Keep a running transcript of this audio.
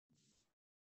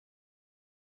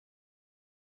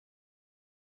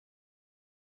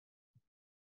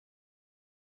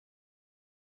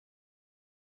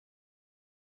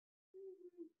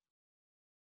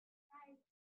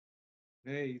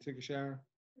Hey, you took a shower?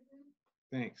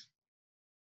 Thanks.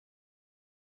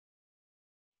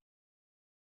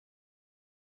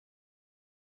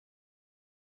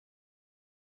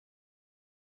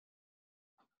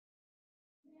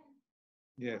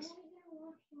 Yes.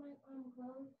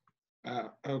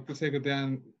 I'll take it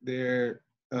down there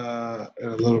in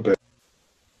a little bit.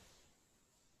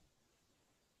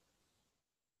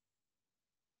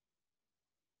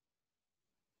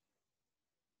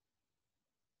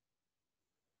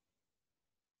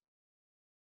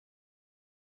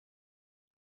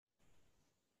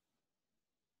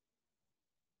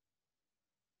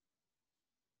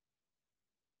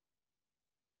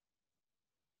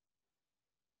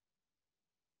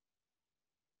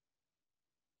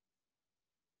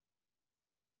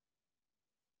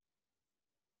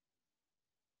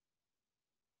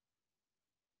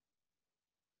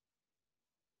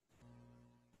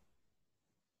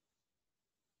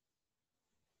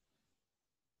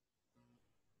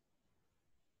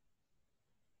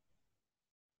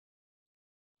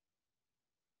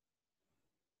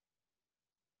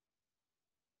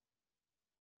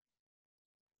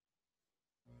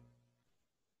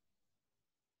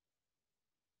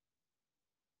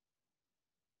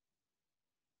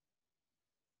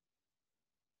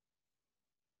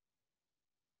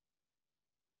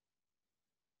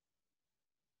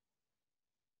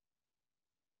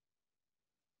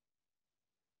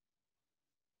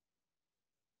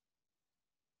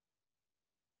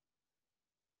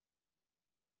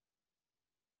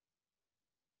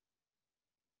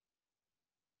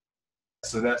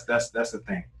 So that's the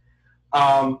thing.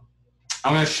 Um,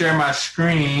 I'm going to share my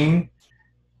screen,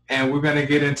 and we're going to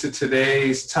get into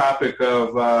today's topic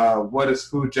of what is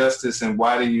food justice and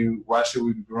why should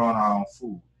we be growing our own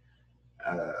food.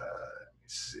 Let's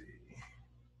see.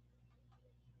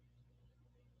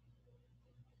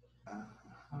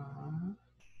 Uh-huh.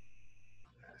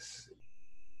 Let's see.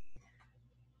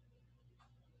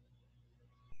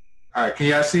 All right, can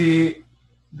y'all see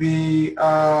the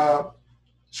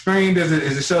screen? Does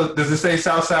it say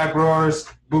Southside Growers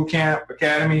Bootcamp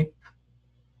Academy?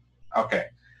 Okay.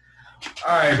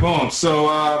 All right, boom.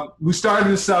 So we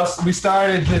started the Southside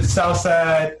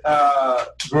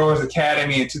Growers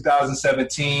Academy in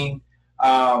 2017.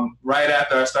 Right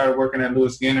after I started working at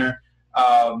Lewis Ginner,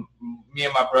 me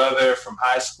and my brother from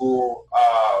high school,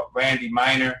 Randy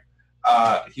Miner,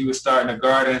 he was starting a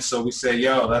garden. So we said,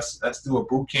 "Yo, let's do a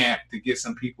boot camp to get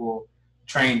some people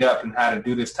trained up in how to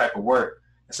do this type of work."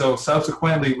 So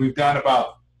subsequently, we've done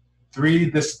about three.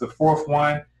 This is the fourth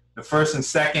one. The first and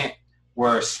second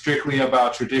were strictly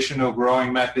about traditional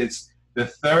growing methods. The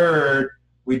third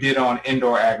we did on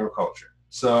indoor agriculture.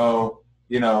 So,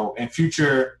 in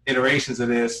future iterations of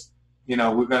this, we're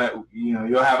gonna,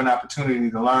 you'll have an opportunity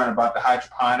to learn about the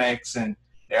hydroponics and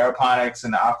the aeroponics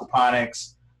and the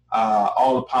aquaponics,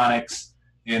 all the ponics,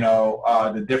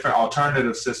 the different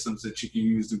alternative systems that you can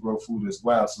use to grow food as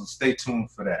well. So stay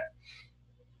tuned for that.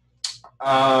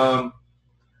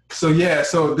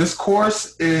 So this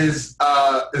course is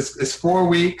 4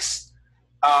 weeks,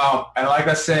 and like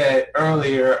I said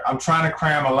earlier, I'm trying to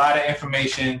cram a lot of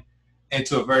information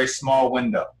into a very small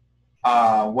window.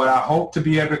 What I hope to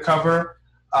be able to cover: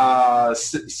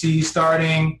 seed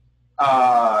starting,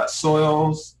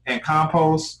 soils and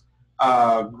compost,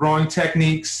 growing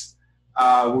techniques.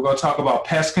 We're going to talk about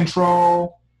pest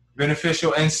control,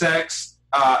 beneficial insects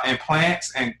and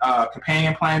plants, and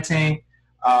companion planting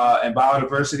and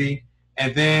biodiversity.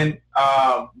 And then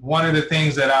one of the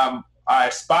things that I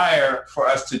aspire for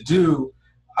us to do,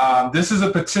 this is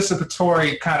a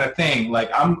participatory kind of thing.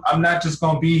 Like I'm not just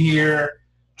going to be here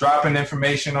dropping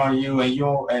information on you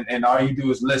and all you do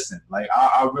is listen. Like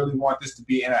I really want this to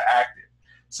be interactive.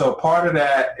 So part of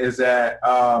that is that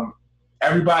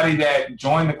everybody that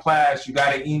joined the class, you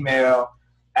got an email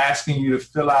asking you to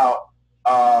fill out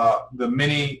the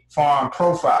mini farm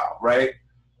profile, right?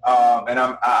 And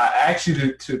I asked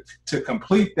you to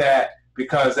complete that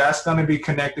because that's going to be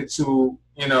connected to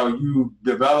you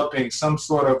developing some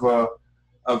sort of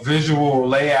a visual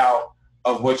layout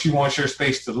of what you want your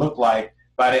space to look like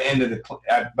by the end of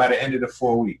the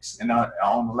 4 weeks. And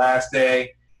on the last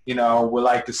day, we'd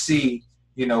like to see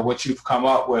what you've come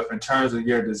up with in terms of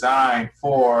your design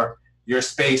for your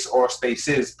space or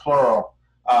spaces plural,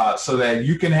 so that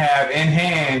you can have in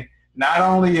hand not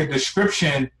only a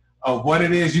description of what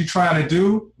it is you're trying to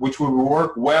do, which will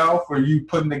work well for you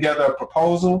putting together a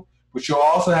proposal, but you'll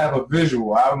also have a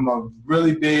visual. I'm a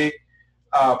really big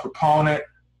proponent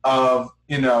of,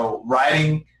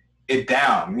 writing it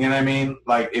down. You know what I mean?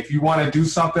 Like if you want to do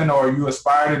something or you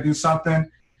aspire to do something,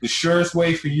 the surest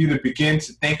way for you to begin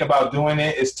to think about doing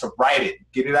it is to write it,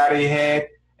 get it out of your head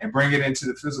and bring it into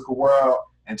the physical world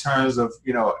in terms of,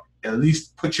 at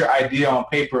least put your idea on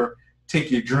paper, take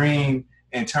your dream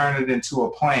and turn it into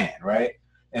a plan, right?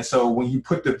 And so when you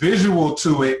put the visual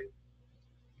to it,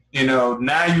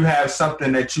 now you have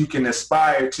something that you can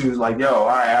aspire to. Like, yo, all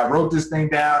right, I wrote this thing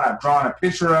down. I've drawn a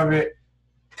picture of it.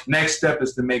 Next step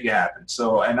is to make it happen.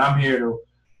 So, and I'm here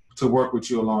to work with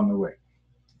you along the way.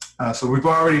 So we've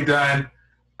already done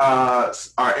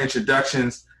our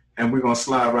introductions, and we're going to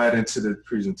slide right into the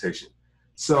presentation.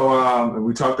 So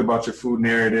we talked about your food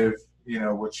narrative,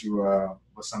 what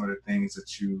some of the things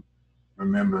that you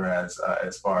remember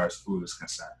as far as food is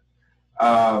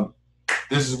concerned.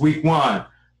 This is week one.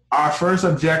 Our first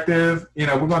objective,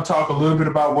 we're going to talk a little bit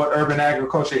about what urban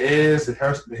agriculture is,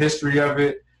 the history of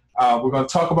it. We're going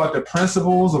to talk about the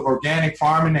principles of organic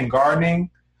farming and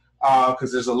gardening,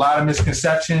 because there's a lot of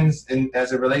misconceptions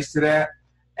as it relates to that.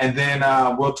 And then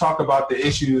we'll talk about the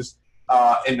issues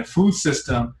in the food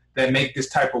system that make this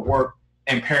type of work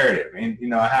imperative, and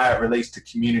how it relates to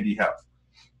community health.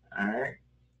 All right.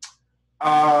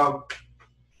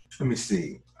 Let me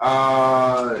see. Get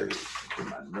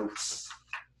my notes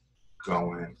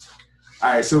going.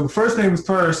 All right, so first things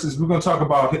first is we're going to talk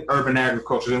about urban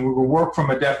agriculture, and we're going to work from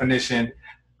a definition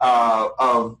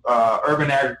of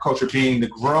urban agriculture being the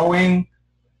growing,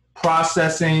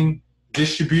 processing,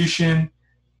 distribution,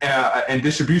 and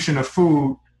distribution of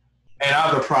food and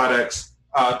other products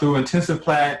through intensive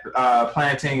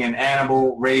planting and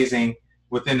animal raising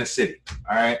within the city.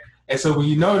 All right. And so when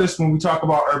you notice when we talk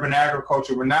about urban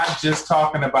agriculture, we're not just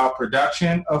talking about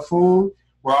production of food.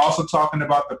 We're also talking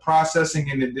about the processing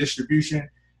and the distribution.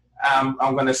 I'm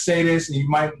going to say this,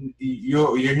 and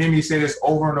you'll hear me say this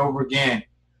over and over again.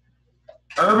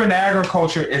 Urban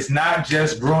agriculture is not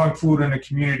just growing food in a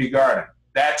community garden.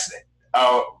 That's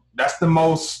the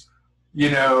most,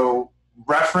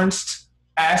 referenced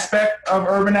aspect of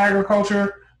urban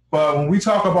agriculture. But when we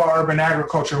talk about urban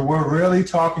agriculture, we're really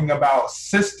talking about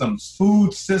systems,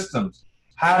 food systems.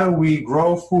 How do we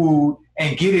grow food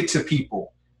and get it to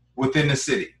people within the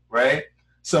city, right?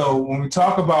 So when we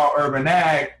talk about urban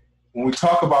ag, we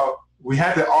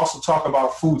have to also talk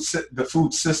about the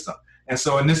food system. And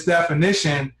so in this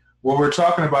definition, what we're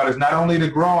talking about is not only the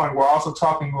growing, we're also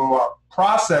talking about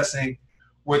processing,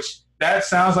 which that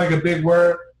sounds like a big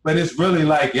word, but it's really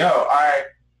like, yo, all right,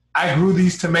 I grew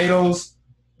these tomatoes,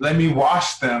 let me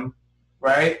wash them,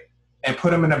 right, and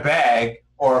put them in a bag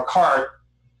or a cart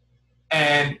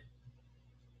and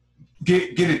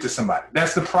get it to somebody.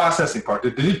 That's the processing part.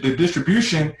 The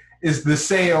distribution is the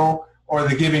sale or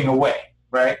the giving away,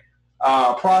 right?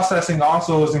 Processing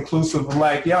also is inclusive of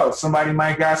like, yo, somebody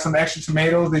might got some extra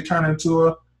tomatoes, they turn into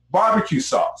a barbecue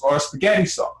sauce or a spaghetti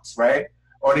sauce, right?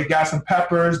 Or they got some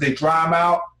peppers, they dry them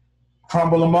out,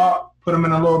 crumble them up, put them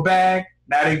in a little bag.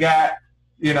 Now they got,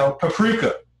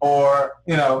 paprika, or,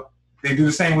 they do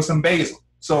the same with some basil.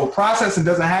 So processing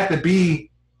doesn't have to be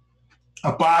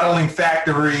a bottling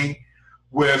factory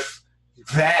with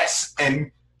vats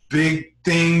and big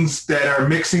things that are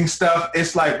mixing stuff.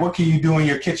 It's like, what can you do in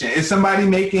your kitchen? Is somebody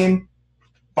making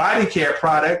body care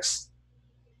products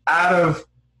out of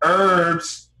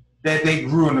herbs that they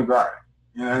grew in the garden?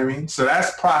 You know what I mean? So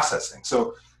that's processing.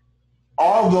 So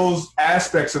all those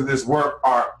aspects of this work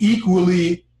are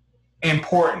equally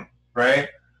important, right?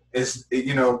 It's,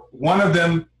 one of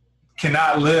them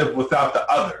cannot live without the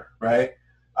other, right?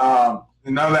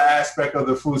 Another aspect of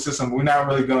the food system we're not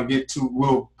really going to get to,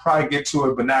 we'll probably get to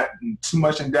it, but not too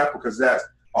much in depth because that's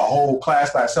a whole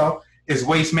class by itself, is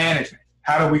waste management.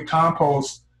 How do we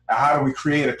compost, and how do we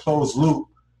create a closed loop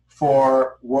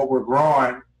for what we're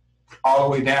growing all the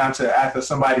way down to after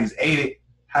somebody's ate it?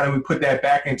 How do we put that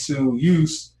back into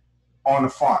use on the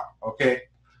farm, okay?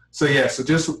 So so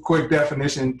just a quick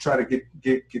definition, try to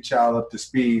get y'all up to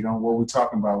speed on what we're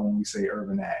talking about when we say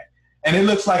urban ag. And it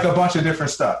looks like a bunch of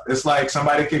different stuff. It's like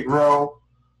somebody could grow,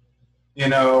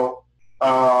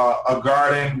 a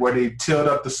garden where they tilled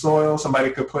up the soil.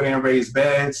 Somebody could put in raised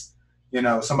beds.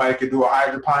 Somebody could do a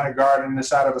hydroponic garden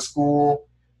inside of a school.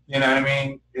 You know what I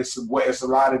mean? It's a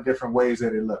lot of different ways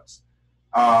that it looks.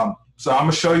 So I'm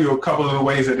going to show you a couple of the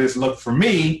ways that this looked for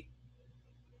me,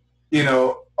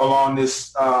 along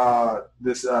this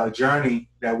journey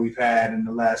that we've had in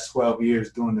the last 12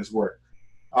 years doing this work.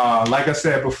 Like I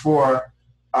said before,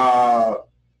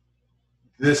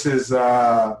 this is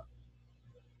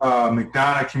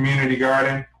McDonough Community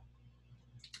Garden.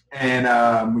 And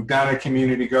McDonough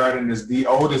Community Garden is the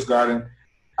oldest garden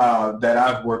that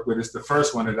I've worked with. It's the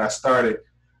first one that I started.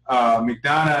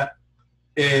 McDonough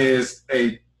is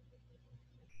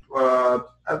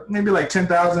maybe like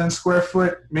 10,000 square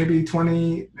foot, maybe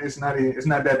 20. It's not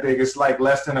that big. It's like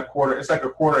less than a quarter. It's like a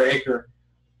quarter acre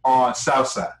on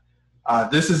Southside.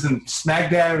 This is in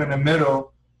smack dab in the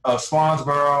middle of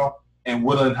Swansboro and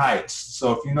Woodland Heights.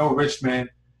 So if you know Richmond,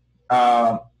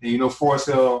 and you know Forest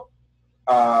Hill,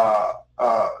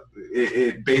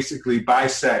 it basically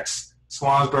bisects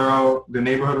Swansboro, the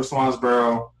neighborhood of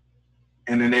Swansboro,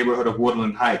 and the neighborhood of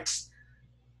Woodland Heights.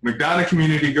 McDonough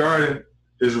Community Garden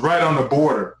is right on the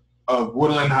border of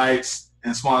Woodland Heights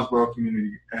and Swansboro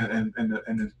community, and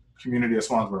the community of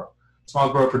Swansboro.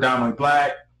 Swansboro predominantly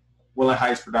black, Woodland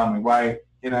Heights predominantly white.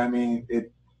 You know what I mean?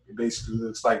 It basically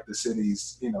looks like the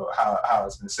city's, you know, how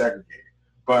it's been segregated.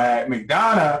 But at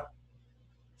McDonough,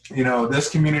 you know, this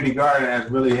community garden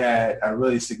has really had a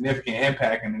really significant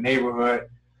impact in the neighborhood.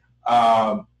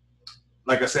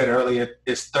 Like I said earlier,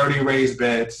 it's 30 raised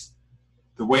beds.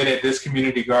 The way that this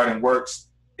community garden works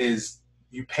is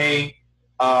you pay.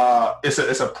 It's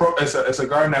a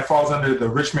garden that falls under the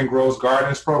Richmond Grows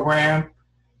Gardens program.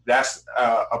 That's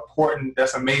important.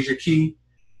 That's a major key.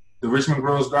 The Richmond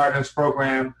Grows Gardens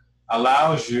program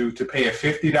allows you to pay a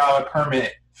 $50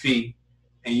 permit fee,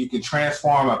 and you can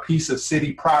transform a piece of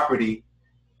city property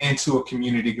into a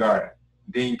community garden.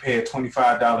 Then you pay a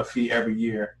 $25 fee every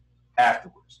year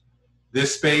afterwards.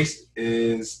 This space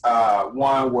is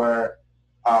one where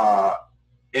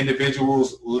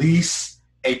individuals lease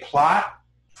a plot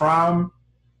from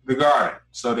the garden.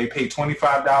 So they pay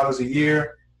 $25 a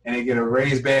year, and they get a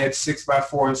raised bed,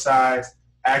 6x4 in size,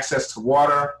 access to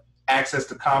water, access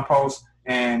to compost,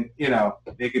 and, you know,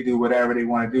 they could do whatever they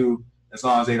want to do as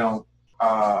long as they don't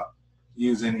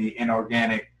use any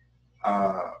inorganic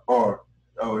or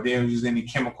they don't use any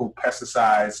chemical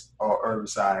pesticides or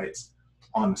herbicides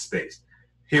on the space.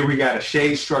 Here we got a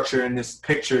shade structure in this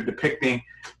picture depicting,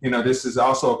 you know, this is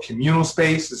also a communal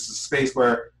space. This is a space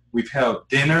where we've held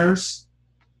dinners,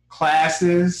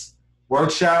 classes,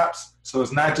 workshops. So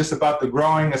it's not just about the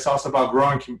growing, it's also about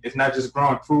growing. It's not just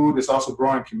growing food, it's also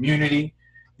growing community.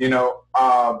 You know,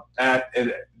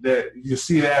 you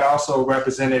see that also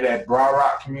represented at Broad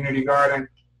Rock Community Garden.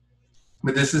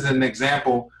 But this is an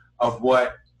example of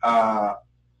what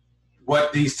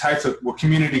these types of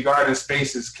community garden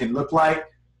spaces can look like.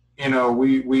 You know,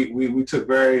 we took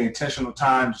very intentional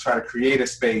time to try to create a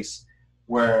space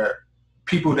where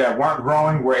people that weren't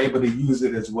growing were able to use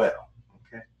it as well.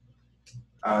 Okay,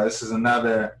 this is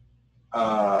another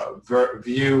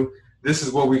view. This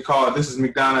is what we call, this is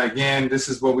McDonough again, this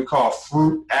is what we call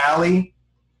Fruit Alley.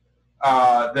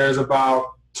 There's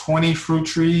about 20 fruit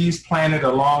trees planted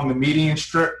along the median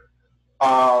strip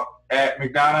at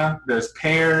McDonough. There's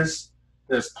pears,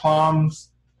 there's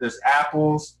plums, there's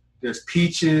apples, there's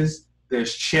peaches,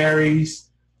 there's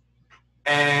cherries,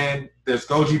 and there's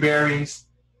goji berries,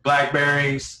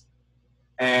 blackberries,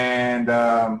 and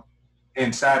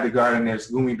inside the garden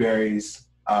there's gummy berries,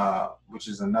 which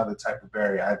is another type of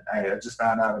berry. I just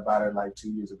found out about it like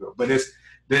 2 years ago. But it's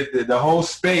the whole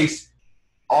space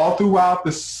all throughout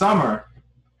the summer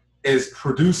is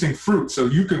producing fruit. So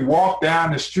you can walk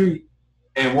down the street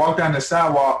and walk down the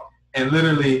sidewalk and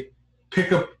literally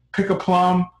pick a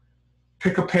plum,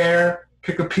 pick a pear,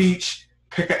 pick a peach,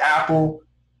 pick an apple,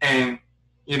 and,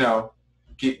 you know,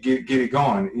 get it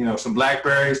going. You know, some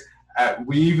blackberries.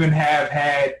 We even have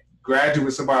had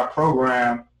graduates of our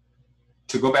program,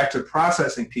 to go back to the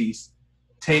processing piece,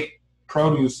 take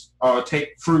produce or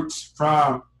take fruits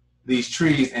from these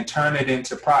trees and turn it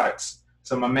into products.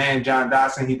 So my man, John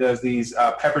Dotson, he does these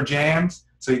pepper jams.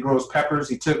 So he grows peppers.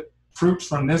 He took fruits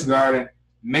from this garden,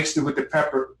 mixed it with the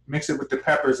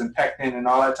peppers and pectin and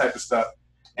all that type of stuff,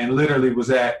 and literally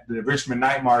was at the Richmond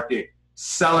night market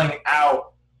selling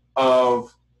out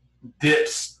of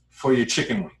dips for your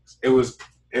chicken wings. It was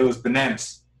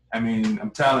bananas. I mean,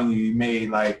 I'm telling you, he made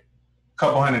like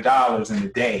couple $100 in a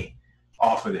day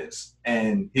off of this,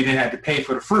 and he didn't have to pay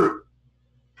for the fruit,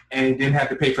 and he didn't have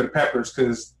to pay for the peppers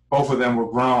because both of them were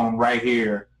grown right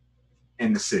here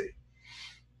in the city.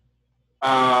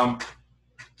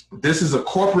 This is a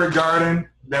corporate garden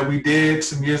that we did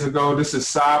some years ago. This is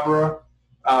Sabra,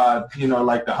 you know,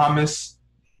 like the hummus.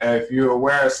 If you're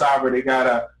aware of Sabra, they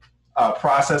got a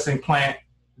processing plant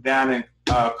down in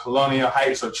Colonial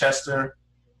Heights or Chester.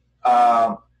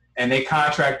 And they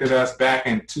contracted us back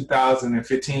in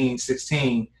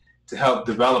 2015-16 to help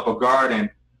develop a garden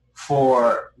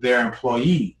for their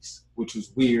employees, which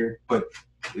was weird, but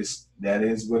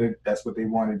that's what they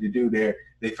wanted to do there.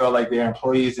 They felt like their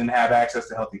employees didn't have access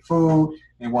to healthy food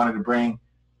and wanted to bring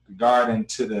the garden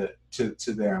to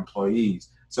their employees.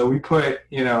 So we put,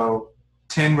 you know,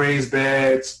 10 raised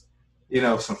beds, you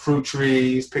know, some fruit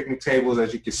trees, picnic tables,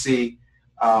 as you can see.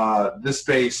 This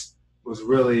space was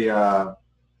really,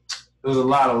 it was a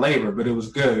lot of labor, but it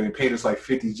was good. They paid us like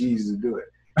 50 G's to do it.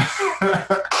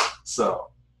 So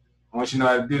once you know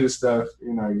how to do this stuff,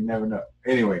 you know, you never know.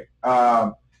 Anyway,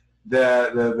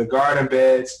 the garden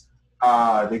beds,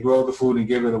 they grow the food and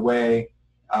give it away.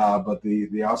 But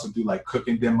they also do like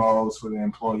cooking demos for the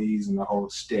employees and the whole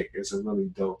shtick. It's a really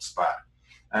dope spot.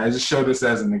 I just showed this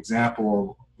as an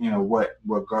example of, you know,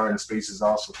 what garden spaces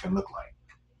also can look like.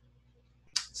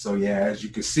 So yeah, as you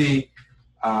can see,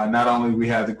 not only we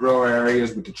have the grow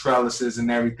areas with the trellises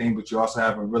and everything, but you also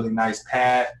have a really nice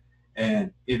pad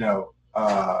and, you know,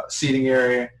 seating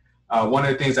area. One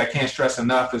of the things I can't stress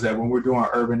enough is that when we're doing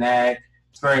urban ag,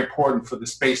 it's very important for the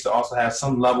space to also have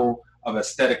some level of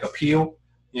aesthetic appeal.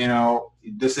 You know,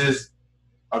 this is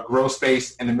a grow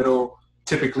space in the middle,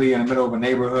 typically in the middle of a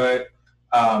neighborhood.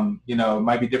 You know, it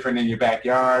might be different in your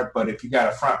backyard, but if you got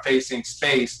a front-facing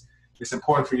space, it's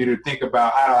important for you to think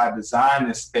about how do I design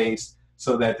this space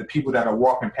so that the people that are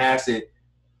walking past it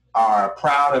are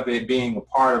proud of it being a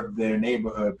part of their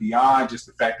neighborhood beyond just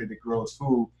the fact that it grows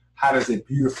food. How does it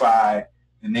beautify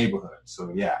the neighborhood?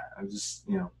 So yeah, I just,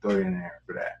 you know, throw it in there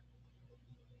for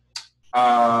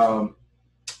that.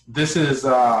 This is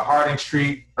Harding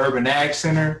Street Urban Ag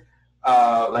Center.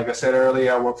 Like I said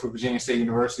earlier, I worked for Virginia State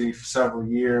University for several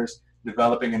years,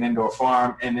 developing an indoor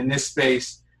farm. And in this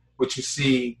space, what you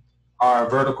see are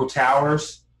vertical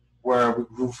towers where we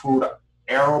grew food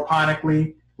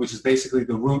aeroponically, which is basically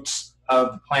the roots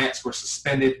of the plants were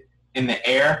suspended in the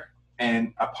air,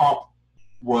 and a pump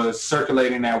was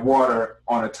circulating that water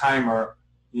on a timer,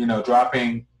 you know,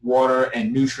 dropping water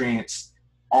and nutrients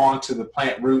onto the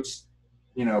plant roots,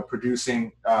 you know,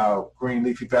 producing green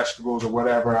leafy vegetables or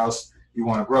whatever else you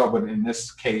want to grow. But in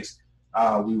this case,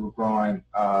 we were growing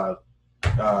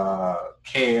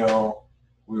kale,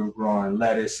 we were growing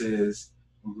lettuces,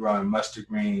 we were growing mustard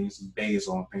greens,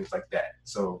 basil, and things like that.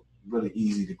 So really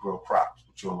easy to grow crops,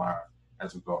 which you'll learn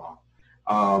as we go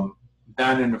on.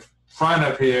 Down in the front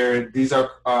of here, these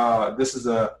are this is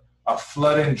a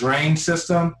flood and drain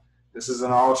system. This is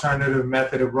an alternative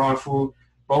method of growing food.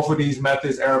 Both of these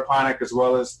methods, aeroponic as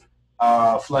well as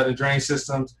flood and drain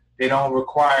systems, they don't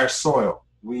require soil.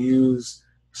 We use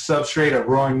substrate or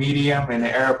growing medium. In the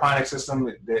aeroponic system,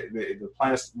 the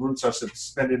plant's roots are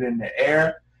suspended in the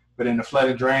air, but in the flood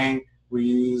and drain, we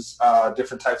use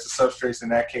different types of substrates. In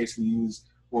that case, we use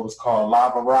what was called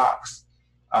lava rocks.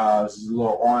 This is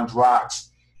little orange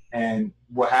rocks. And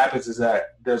what happens is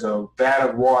that there's a vat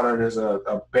of water, there's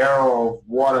a barrel of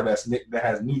water that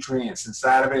has nutrients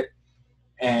inside of it.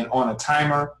 And on a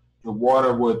timer, the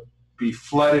water would be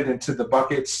flooded into the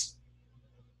buckets,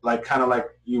 like kind of like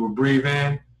you would breathe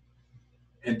in,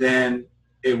 and then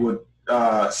it would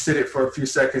sit it for a few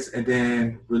seconds and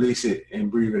then release it and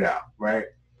breathe it out, right?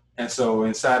 And so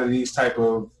inside of these type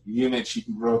of units, you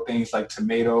can grow things like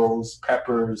tomatoes,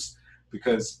 peppers,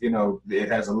 because, you know, it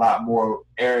has a lot more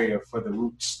area for the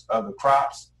roots of the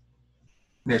crops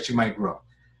that you might grow.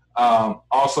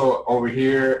 Also over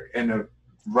here in the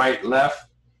right left,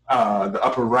 the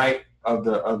upper right of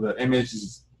the image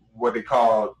is what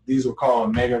these were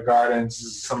called mega gardens. This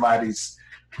is somebody's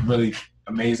really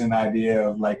amazing idea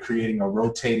of like creating a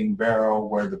rotating barrel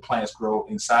where the plants grow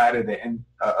inside of the end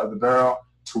of the barrel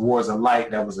towards a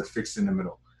light that was affixed in the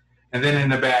middle. And then in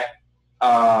the back,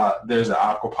 there's an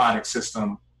aquaponic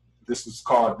system. This was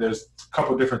called, there's a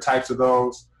couple different types of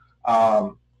those.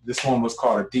 This one was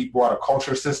called a deep water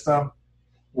culture system,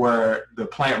 where the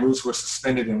plant roots were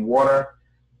suspended in water,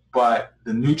 but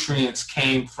the nutrients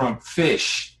came from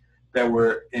fish that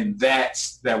were in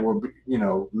vats that were, you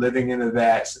know, living in the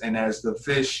vats. And as the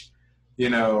fish, you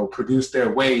know, produced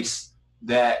their waste,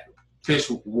 that fish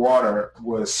water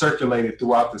was circulated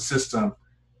throughout the system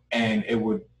and it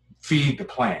would feed the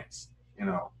plants. You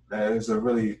know, that is a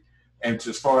really, and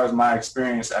as far as my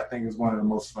experience, I think is one of the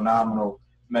most phenomenal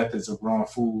methods of growing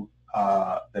food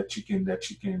that you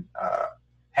can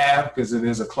have, because it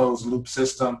is a closed loop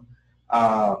system.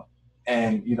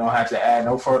 And you don't have to add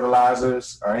no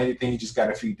fertilizers or anything. You just got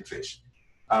to feed the fish.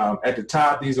 At the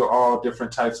top, these are all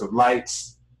different types of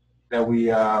lights that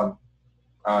we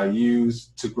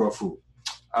use to grow food.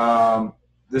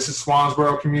 This is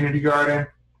Swansboro Community Garden.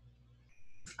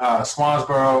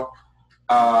 Swansboro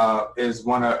is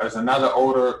another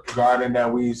older garden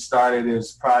that we started.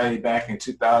 Is probably back in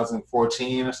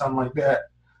 2014 or something like that.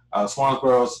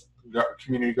 Swansboro's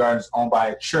community garden is owned by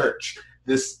a church.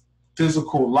 This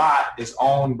physical lot is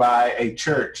owned by a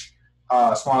church,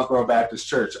 Swansboro Baptist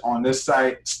Church. On this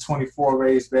site, it's 24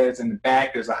 raised beds. In the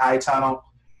back, there's a high tunnel.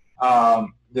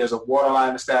 There's a water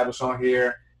line established on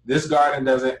here. This garden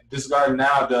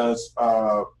now does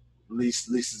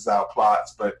leases out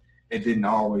plots, but it didn't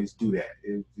always do that.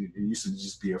 It used to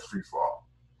just be a free for all.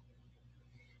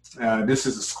 This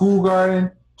is a school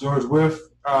garden, George Wythe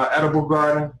edible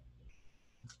garden.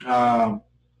 We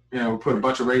put a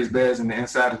bunch of raised beds in the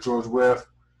inside of George Wythe.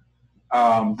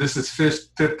 This is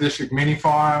Fifth District Mini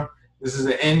Farm. This is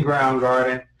an in-ground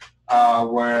garden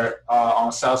where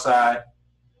on Southside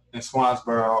in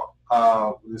Swansboro.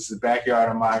 This is the backyard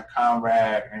of my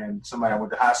comrade and somebody I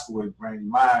went to high school with, Randy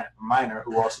Miner,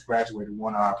 who also graduated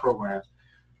one of our programs.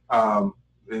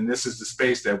 And this is the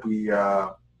space that we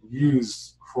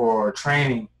used for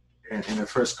training in the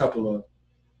first couple of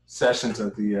sessions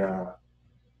of the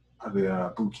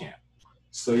boot camp.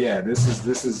 So yeah, this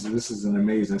is an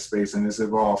amazing space, and it's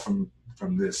evolved from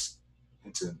this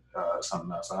into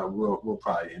something else. We'll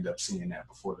probably end up seeing that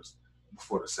before the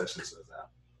session says that.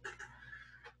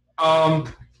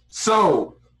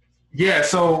 So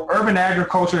urban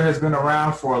agriculture has been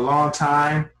around for a long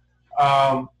time.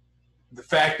 The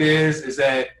fact is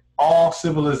that all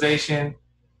civilization,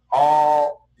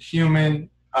 all human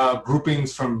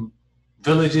groupings from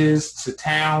villages to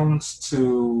towns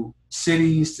to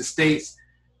cities to states,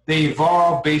 they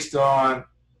evolve based on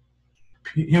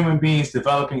human beings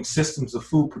developing systems of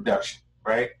food production,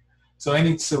 right? So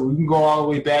we can go all the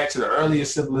way back to the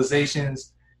earliest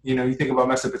civilizations. You think about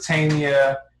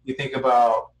Mesopotamia, you think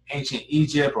about ancient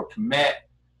Egypt or Kemet.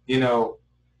 The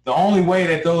only way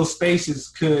that those spaces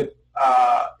could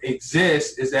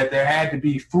exist is that there had to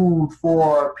be food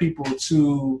for people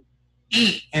to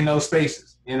eat in those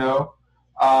spaces.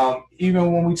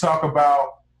 Even when we talk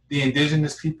about the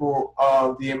indigenous people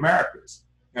of the Americas,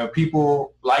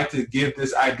 people like to give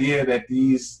this idea that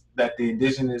the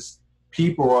indigenous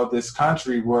people of this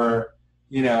country were,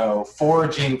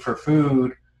 foraging for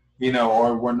food,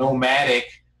 or were nomadic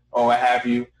or what have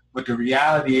you. But the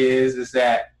reality is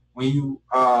that when you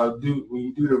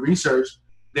do the research,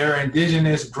 there are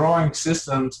indigenous growing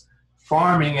systems,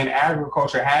 farming and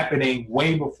agriculture happening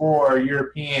way before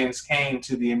Europeans came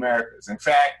to the Americas. In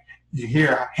fact, you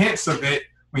hear hints of it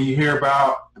when you hear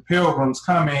about the Pilgrims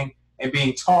coming and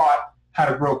being taught how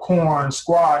to grow corn,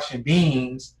 squash, and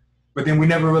beans. But then we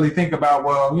never really think about,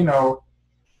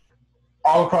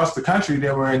 all across the country,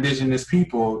 there were indigenous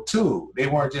people too. They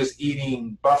weren't just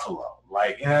eating buffalo.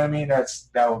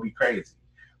 That would be crazy.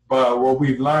 But what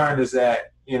we've learned is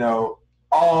that,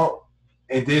 all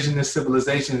indigenous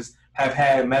civilizations have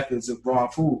had methods of growing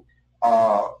food.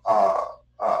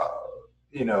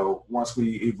 Once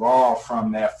we evolved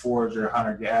from that forager,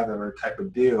 hunter-gatherer type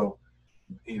of deal,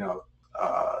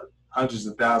 hundreds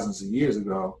of thousands of years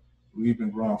ago, we've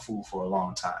been growing food for a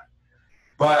long time.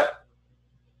 But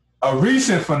a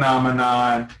recent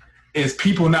phenomenon is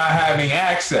people not having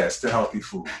access to healthy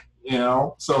food.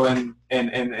 So in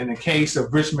the case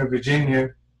of Richmond,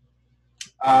 Virginia,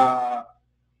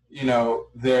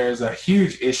 there's a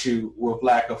huge issue with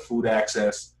lack of food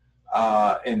access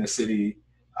in the city,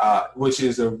 which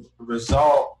is a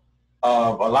result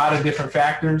of a lot of different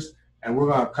factors, and we're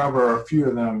going to cover a few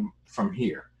of them from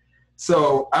here.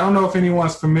 So I don't know if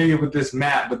anyone's familiar with this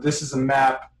map, but this is a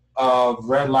map of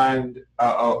redlined.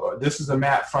 This is a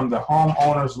map from the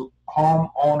Homeowners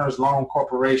Loan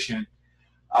Corporation,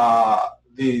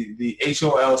 the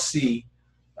HOLC.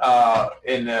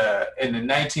 In the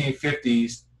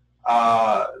 1950s,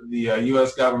 the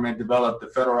U.S. government developed the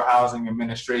Federal Housing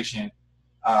Administration,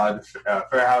 the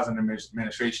Fair Housing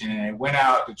Administration, and it went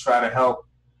out to try to help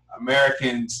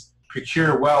Americans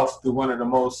procure wealth through one of the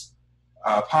most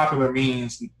popular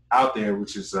means out there,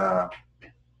 which is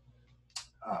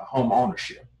home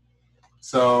ownership.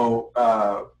 So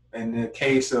in the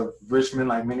case of Richmond,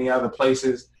 like many other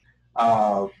places,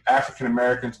 African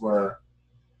Americans were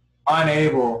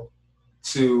unable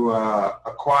to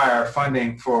acquire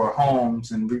funding for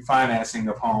homes and refinancing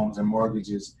of homes and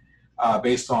mortgages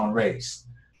based on race.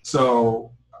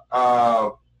 So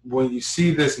when you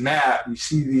see this map, you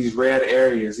see these red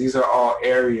areas. These are all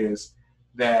areas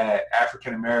that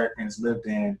African Americans lived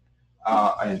in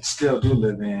and still do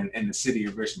live in the city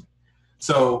of Richmond.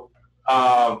 So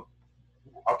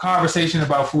a conversation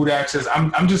about food access,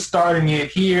 I'm just starting it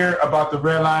here about the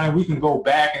red line, and we can go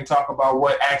back and talk about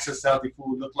what access to healthy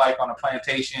food looked like on a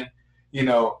plantation.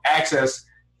 Access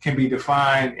can be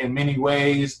defined in many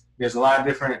ways. There's a lot of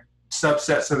different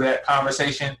subsets of that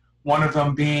conversation. One of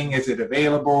them being, is it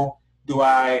available?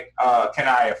 Can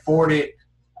I afford it?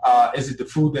 Is it the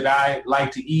food that I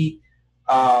like to eat?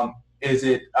 Is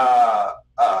it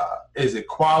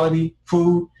quality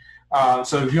food?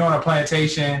 So if you're on a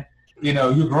plantation,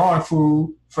 you're growing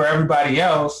food for everybody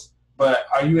else, but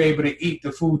are you able to eat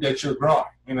the food that you're growing?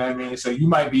 You know what I mean? So you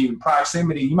might be in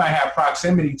proximity, you might have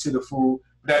proximity to the food,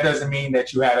 but that doesn't mean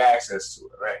that you have access to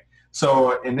it, right?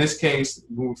 So in this case,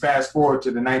 when we fast forward to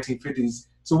the 1950s,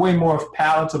 it's a way more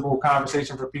palatable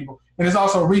conversation for people. And it's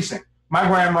also recent. My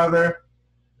grandmother,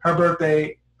 her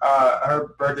birthday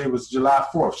was July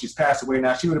 4th. She's passed away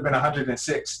now. She would have been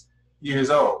 106 years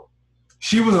old.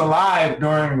 She was alive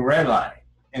during redlining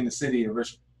in the city of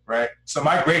Richmond, right? So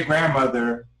my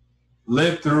great-grandmother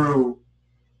lived through,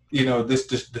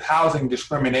 this housing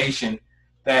discrimination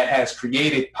that has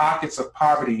created pockets of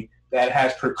poverty that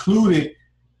has precluded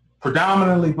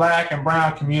predominantly black and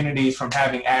brown communities from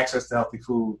having access to healthy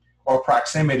food or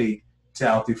proximity to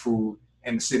healthy food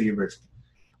in the city of Richmond.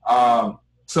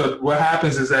 So what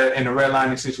happens is that in a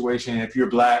redlining situation, if you're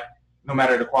black, no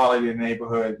matter the quality of the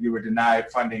neighborhood, you were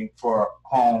denied funding for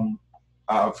home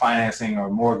financing or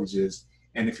mortgages.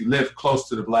 And if you lived close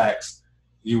to the blacks,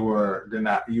 you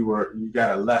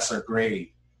got a lesser grade.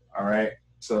 All right.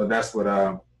 So that's what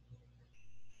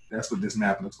this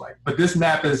map looks like. But this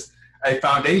map is a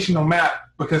foundational map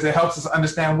because it helps us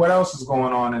understand what else is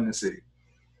going on in the city.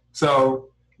 So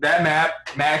that map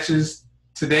matches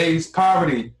today's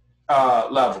poverty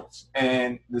levels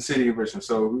in the city of Richmond.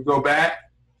 So we go back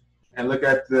and look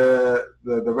at the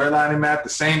redlining map. The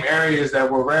same areas that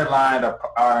were redlined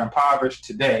are impoverished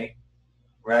today,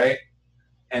 right?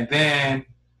 And then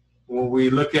when we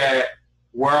look at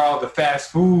where all the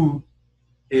fast food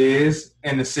is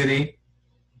in the city,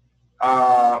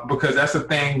 because that's the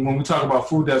thing when we talk about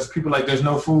food, there's people like there's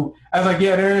no food. I was like,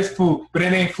 yeah, there is food, but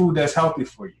it ain't food that's healthy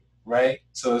for you, right?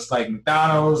 So it's like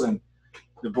McDonald's and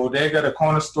the bodega, the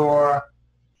corner store,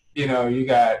 you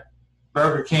got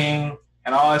Burger King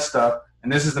and all that stuff.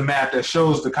 And this is the map that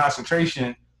shows the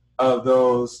concentration of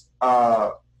those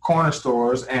corner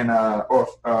stores and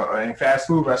and fast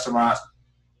food restaurants,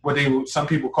 what some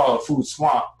people call a food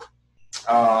swamp,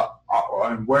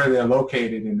 and where they're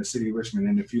located in the city of Richmond.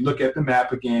 And if you look at the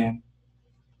map again,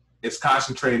 it's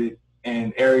concentrated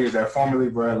in areas that are formerly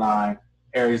redlined,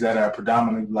 areas that are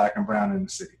predominantly black and brown in the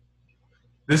city.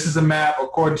 This is a map,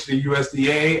 according to the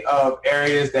USDA, of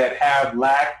areas that have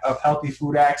lack of healthy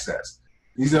food access.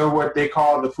 These are what they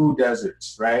call the food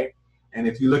deserts, right? And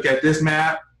if you look at this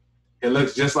map, it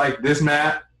looks just like this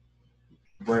map,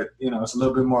 but, it's a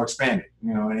little bit more expanded,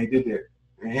 and they did it.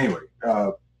 Anyway,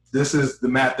 this is the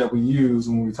map that we use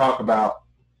when we talk about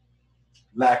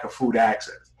lack of food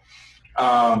access.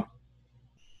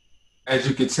 As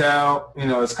you can tell,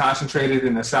 it's concentrated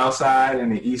in the Southside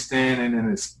and the East End, and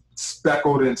then it's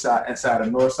speckled inside of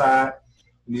Northside.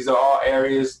 And these are all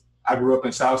areas. I grew up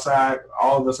in Southside.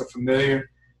 All of us are familiar.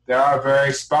 There are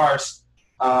very sparse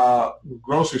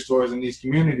grocery stores in these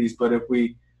communities, but if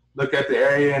we look at the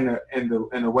area in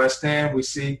the West End, we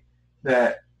see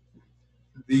that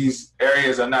these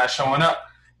areas are not showing up.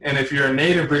 And if you're a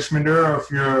native Richmonder, or if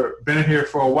you've been here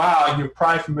for a while, you're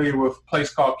probably familiar with a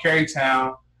place called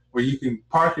Carytown, where you can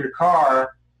park your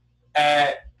car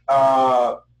at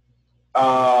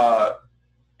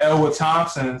Elwood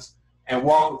Thompson's and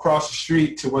walk across the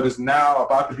street to what is now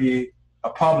about to be a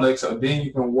Publix. So then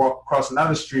you can walk across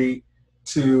another street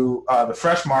to the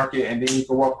Fresh Market, and then you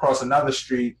can walk across another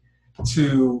street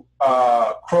to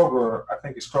Kroger. I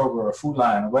think it's Kroger or Food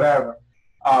Line or whatever.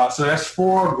 So that's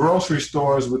 4 grocery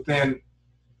stores within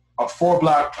a 1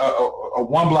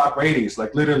 block radius,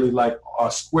 like literally like a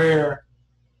square,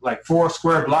 like 4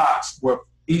 square blocks, with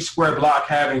each square block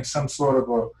having some sort of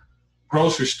a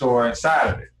grocery store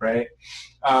inside of it, right?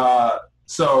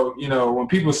 So, when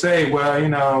people say,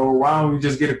 well, why don't we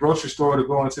just get a grocery store to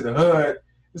go into the hood?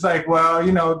 It's like, well,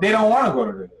 they don't want to go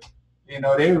to the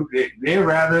hood. They'd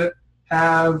rather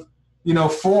have,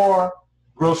 4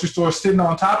 grocery stores sitting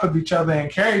on top of each other in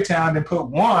Carytown than put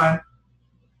one,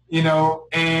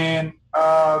 in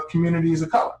communities of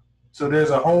color. So there's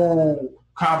a whole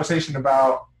conversation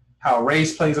about how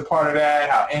race plays a part of that,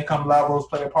 how income levels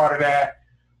play a part of that.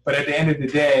 But at the end of the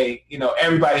day,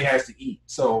 everybody has to eat.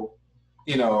 So,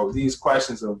 these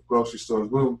questions of grocery stores,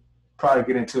 we'll probably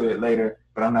get into it later,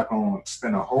 but I'm not going to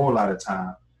spend a whole lot of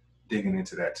time digging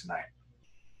into that tonight.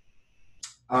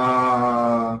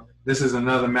 This is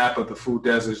another map of the food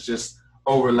deserts, just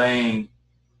overlaying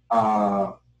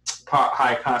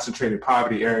high concentrated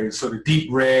poverty areas. So the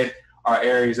deep red are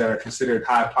areas that are considered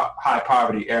high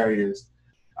poverty areas,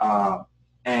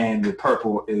 and the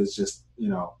purple is just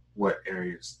what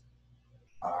areas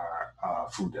are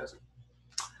food desert.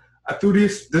 I threw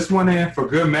this one in for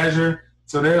good measure.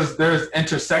 So there's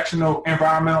intersectional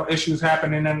environmental issues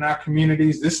happening in our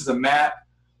communities. This is a map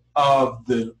of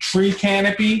the tree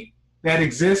canopy that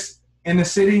exists in the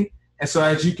city. And so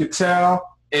as you could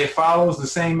tell, it follows the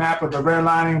same map of the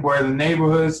redlining, where the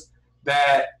neighborhoods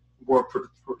that were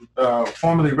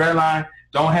formerly redlined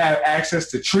don't have access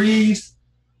to trees,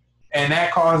 and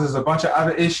that causes a bunch of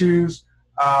other issues.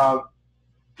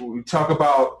 We talk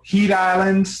about heat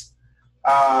islands.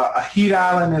 A heat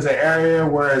island is an area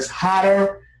where it's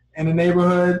hotter in the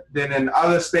neighborhood than in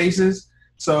other spaces.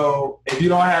 So if you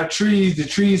don't have trees, the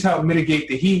trees help mitigate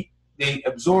the heat. They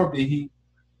absorb the heat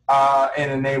in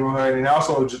the neighborhood, and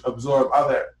also absorb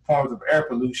other forms of air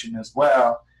pollution as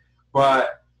well.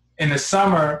 But in the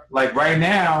summer, like right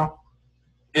now,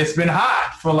 it's been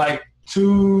hot for like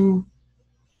 2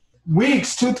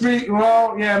 weeks, 2, 3,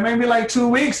 well, yeah, maybe like 2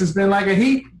 weeks. It's been like a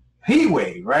heat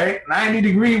wave, right?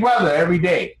 90-degree weather every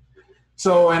day.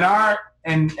 So in the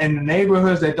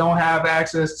neighborhoods that don't have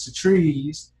access to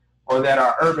trees, or that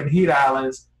are urban heat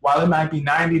islands, while it might be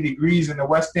 90 degrees in the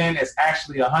West End, it's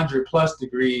actually 100+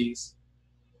 degrees,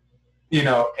 in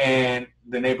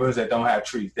the neighborhoods that don't have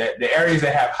trees. The areas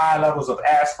that have high levels of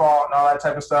asphalt and all that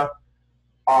type of stuff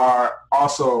are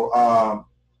also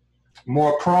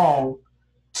more prone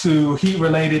to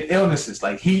heat-related illnesses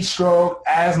like heat stroke,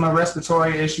 asthma,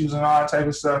 respiratory issues, and all that type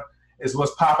of stuff is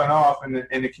what's popping off in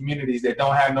the communities that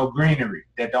don't have no greenery,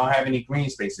 that don't have any green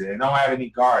spaces, that don't have any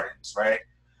gardens, right?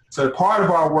 So part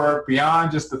of our work,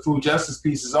 beyond just the food justice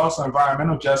piece, is also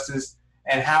environmental justice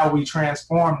and how we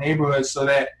transform neighborhoods so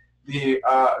that the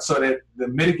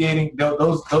mitigating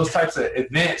those types of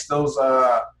events, those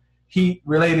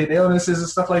heat-related illnesses and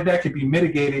stuff like that, can be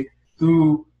mitigated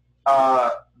through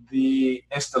the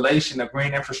installation of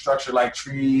green infrastructure like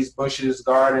trees, bushes,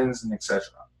 gardens, and etc.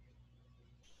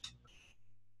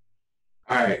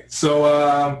 All right,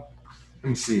 so let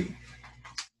me see.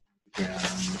 Yeah,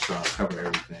 I'm sure I'll cover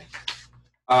everything.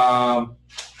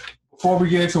 Before we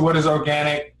get into what is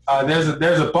organic, there's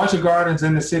a bunch of gardens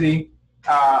in the city,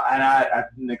 and I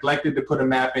neglected to put a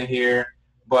map in here.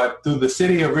 But through the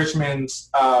city of Richmond's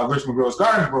Richmond Grows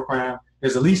Gardens program,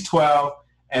 there's at least 12,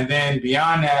 and then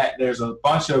beyond that, there's a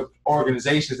bunch of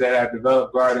organizations that have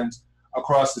developed gardens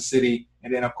across the city.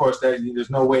 And then, of course, there's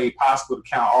no way possible to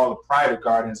count all the private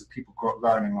gardens of people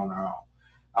gardening on their own.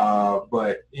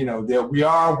 But we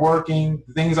are working.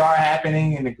 Things are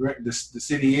happening, and the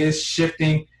city is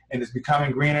shifting, and it's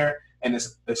becoming greener. And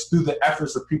it's through the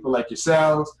efforts of people like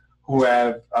yourselves who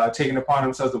have taken upon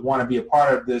themselves to want to be a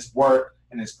part of this work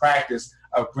and this practice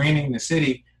of greening the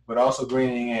city, but also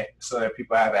greening it so that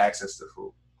people have access to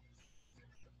food.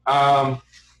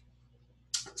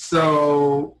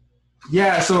 So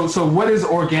what is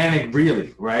organic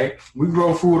really, right? We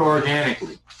grow food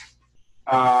organically.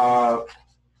 I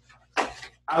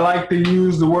like to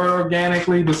use the word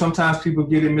organically, but sometimes people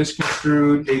get it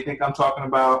misconstrued. They think I'm talking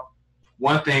about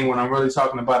one thing when I'm really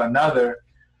talking about another.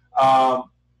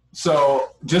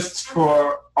 So just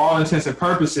for all intents and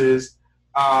purposes,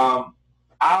 I'll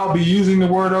be using the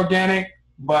word organic,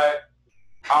 but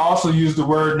I also use the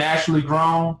word naturally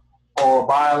grown or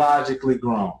biologically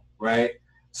grown, right?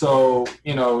 So,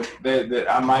 that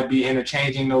I might be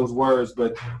interchanging those words,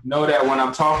 but know that when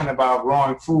I'm talking about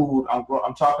growing food, I'm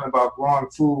talking about growing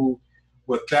food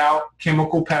without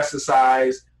chemical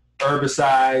pesticides,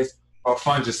 herbicides, or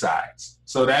fungicides.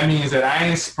 So that means that I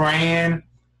ain't spraying,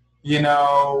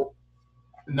 no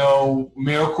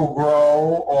Miracle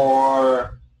Grow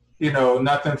or,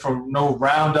 nothing from no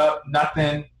Roundup,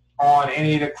 nothing on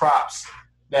any of the crops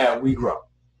that we grow,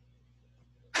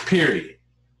 period.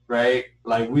 Right?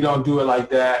 Like, we don't do it like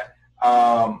that.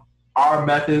 Our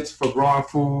methods for growing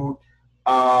food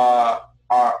are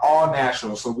all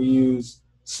natural. So we use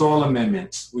soil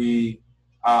amendments. We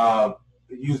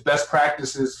use best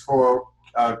practices for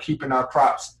keeping our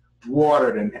crops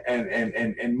watered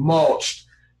and mulched.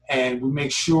 And we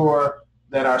make sure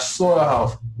that our soil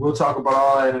health, we'll talk about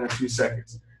all that in a few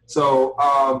seconds. So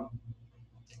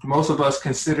most of us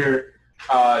consider,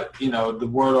 the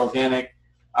word organic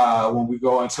when we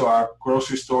go into our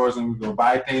grocery stores and we go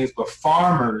buy things, but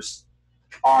farmers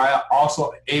are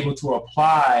also able to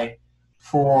apply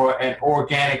for an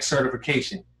organic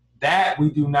certification. That we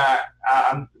do not,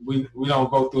 we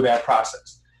don't go through that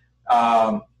process.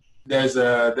 There's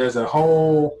a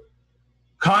whole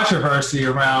controversy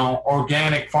around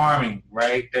organic farming,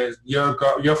 right?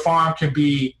 Your farm can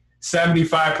be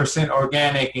 75%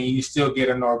 organic and you still get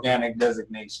an organic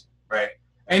designation, right?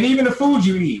 And even the food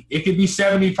you eat, it could be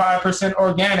 75%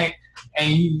 organic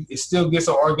and it still gets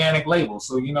an organic label.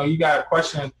 So, you got to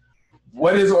question,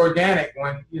 what is organic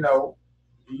when, you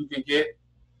can get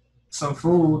some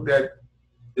food that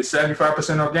is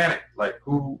 75% organic? Like,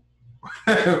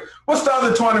 what's the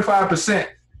other 25%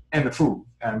 in the food?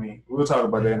 I mean, we'll talk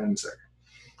about that in a second.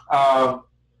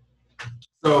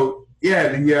 So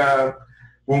yeah,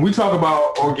 when we talk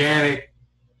about organic,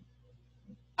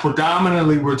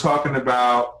 predominantly we're talking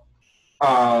about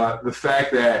the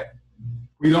fact that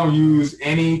we don't use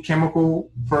any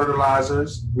chemical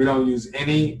fertilizers, we don't use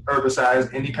any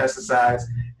herbicides, any pesticides,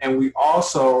 and we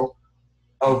also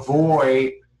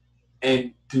avoid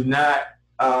and do not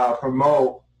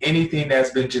promote anything that's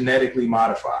been genetically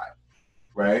modified,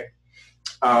 right?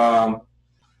 Um,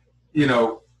 you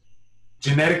know,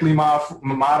 genetically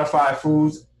modified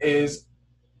foods is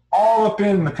all up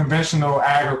in the conventional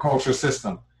agriculture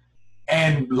system.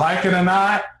 And like it or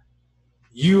not,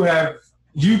 you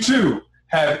too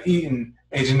have eaten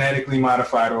a genetically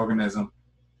modified organism.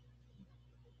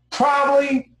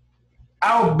 Probably,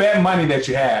 I'll bet money that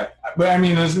you have. But I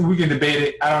mean, we can debate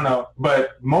it. I don't know.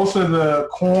 But most of the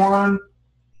corn,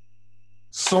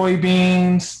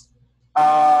 soybeans,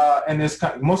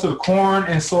 most of the corn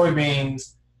and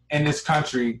soybeans in this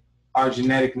country are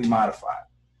genetically modified.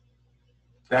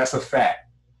 That's a fact.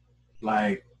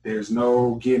 Like, there's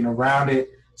no getting around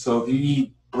it. So if you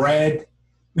eat bread,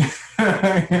 you know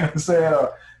what I'm saying,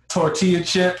 or tortilla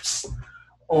chips,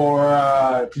 or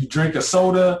if you drink a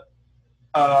soda,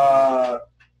 9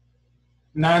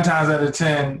 times out of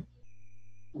 10,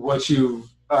 what you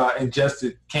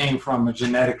ingested came from a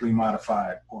genetically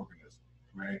modified organism,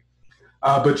 right?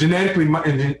 But genetically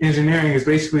engineering is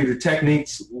basically the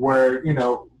techniques where, you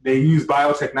know, they use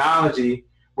biotechnology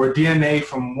where DNA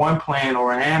from one plant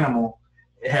or an animal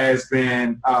has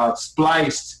been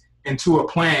spliced into a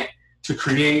plant to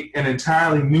create an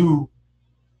entirely new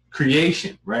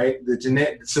creation, right?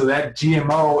 So that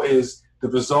GMO is the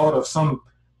result of some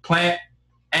plant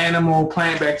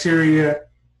bacteria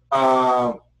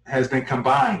has been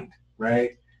combined,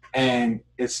 right? And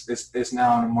it's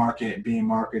now on the market, being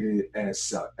marketed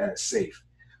as safe.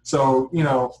 So, you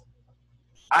know,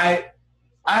 I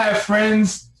have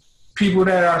friends, people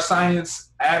that are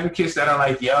science advocates that are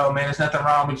like, yo, man, there's nothing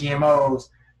wrong with GMOs.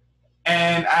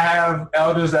 And I have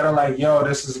elders that are like, yo,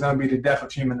 this is going to be the death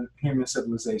of human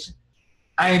civilization.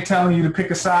 I ain't telling you to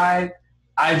pick a side.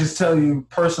 I just tell you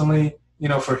personally, you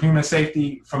know, for human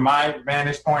safety, from my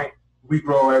vantage point, we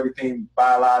grow everything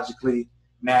biologically,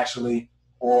 naturally,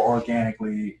 or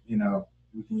organically. You know,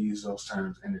 we can use those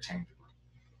terms interchangeably.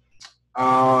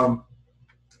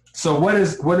 So what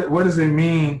does it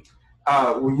mean?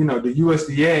 You know, the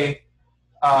USDA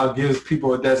gives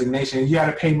people a designation. You got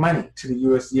to pay money to the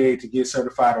USDA to get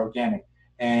certified organic,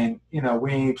 and you know,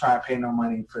 we ain't trying to pay no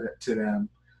money to them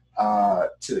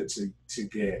to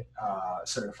get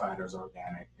certified as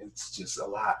organic. It's just a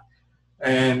lot,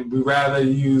 and we rather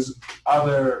use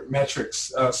other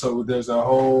metrics. So there's a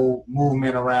whole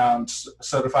movement around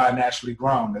certified naturally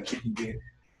grown that you can get,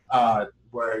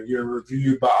 where you're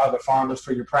reviewed by other farmers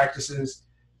for your practices,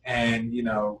 and you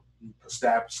know, you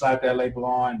slap that label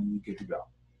on, and you get to go.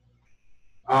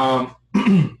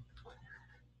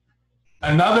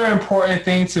 Another important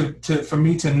thing for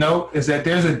me to note is that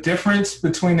there's a difference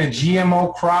between a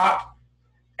GMO crop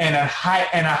and a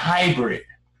hybrid.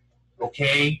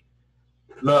 Okay,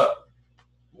 look,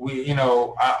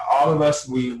 all of us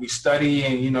we study,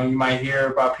 and you know, you might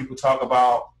hear about people talk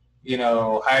about, you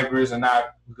know, hybrids are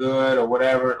not good or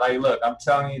whatever. Like, look, I'm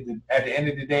telling you that at the end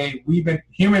of the day,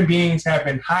 human beings have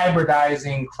been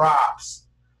hybridizing crops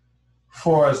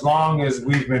for as long as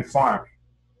we've been farming,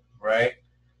 right?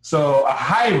 So a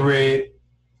hybrid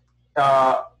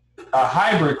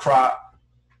crop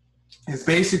is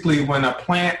basically when a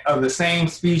plant of the same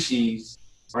species,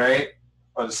 right,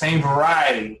 or the same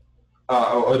variety,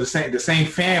 or the same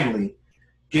family,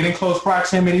 get in close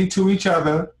proximity to each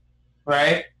other,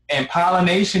 right? And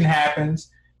pollination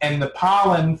happens, and the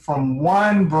pollen from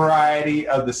one variety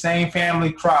of the same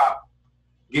family crop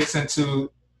gets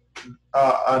into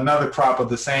another crop of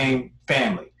the same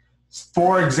family.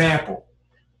 For example,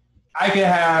 I could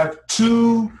have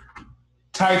 2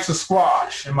 types of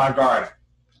squash in my garden.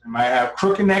 I might have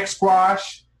crooked neck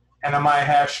squash, and I might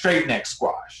have straight neck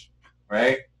squash,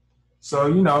 right? So,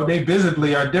 you know, they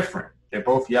visibly are different. They're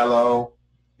both yellow,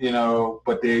 you know,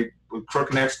 but with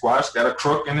crooked neck squash got a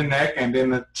crook in the neck, and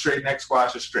then the straight neck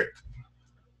squash is straight.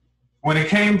 When it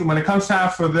comes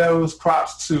time for those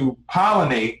crops to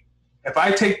pollinate, if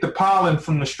I take the pollen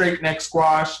from the straight neck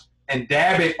squash and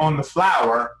dab it on the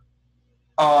flower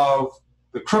of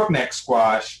the crook neck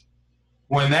squash,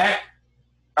 when that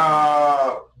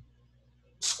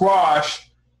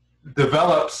squash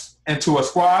develops into a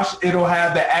squash, it'll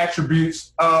have the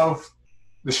attributes of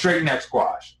the straight neck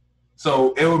squash.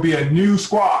 So it will be a new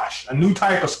squash, a new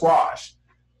type of squash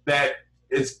that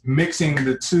is mixing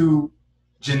the 2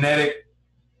 genetic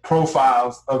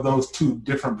profiles of those 2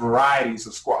 different varieties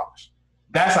of squash.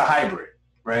 That's a hybrid,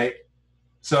 right?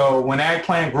 So when that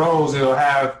plant grows, it'll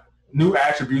have new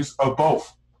attributes of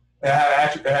both.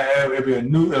 It'll be a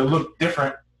new. It'll look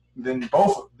different than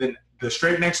the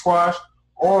straight neck squash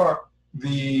or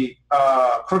the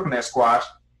crooked neck squash,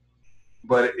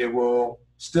 but it will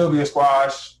still be a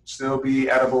squash, still be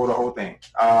edible, the whole thing.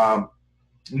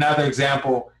 Another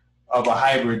example of a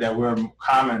hybrid that we're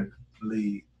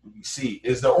commonly see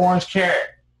is the orange carrot.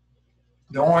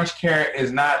 The orange carrot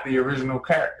is not the original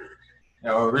carrot.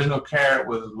 The original carrot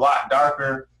was a lot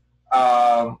darker,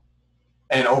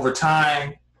 and over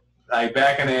time, like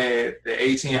back in the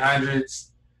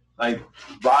 1800s, like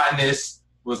botanists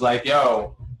was like,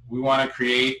 yo, we want to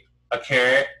create a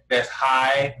carrot that's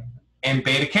high in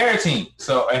beta carotene,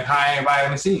 so and high in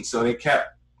vitamin C. So they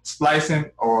kept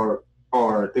splicing or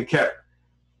they kept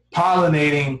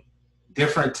pollinating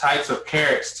different types of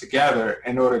carrots together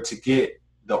in order to get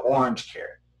the orange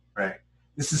carrot, right?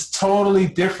 This is totally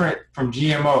different from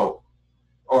GMO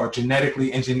or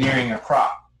genetically engineering a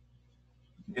crop.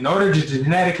 In order to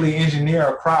genetically engineer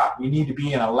a crop, you need to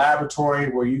be in a laboratory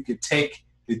where you could take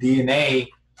the DNA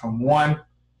from one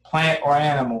plant or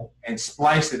animal and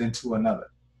splice it into another.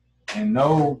 And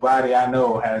nobody I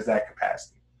know has that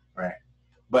capacity, right?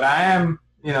 But I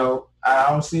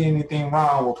don't see anything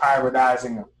wrong with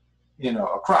hybridizing,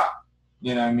 a crop.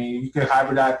 You know what I mean? You could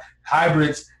hybridize.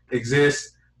 Hybrids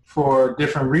exist for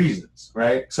different reasons,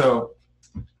 right? So,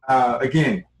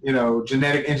 again,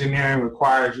 genetic engineering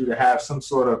requires you to have some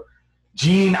sort of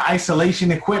gene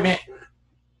isolation equipment,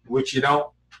 which you don't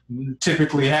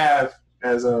typically have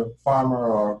as a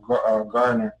farmer or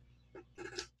gardener.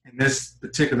 And this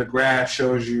particular graph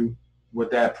shows you what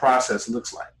that process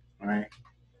looks like, right?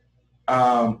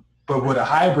 But with a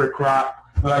hybrid crop,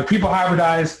 like people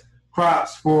hybridize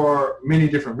crops for many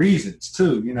different reasons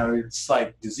too. It's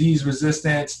like disease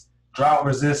resistance, drought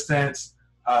resistance,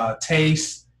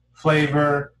 taste,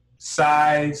 flavor,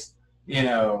 size,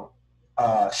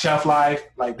 shelf life.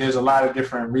 Like there's a lot of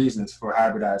different reasons for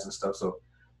hybridizing stuff. So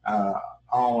I'm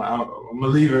gonna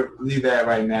leave that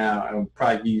right now, and I'll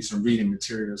probably give you some reading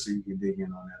material so you can dig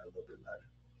in on that a little bit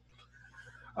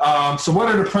later. So what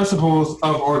are the principles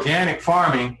of organic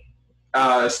farming?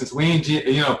 Since we ain't,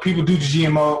 people do the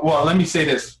GMO. Well, let me say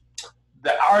this: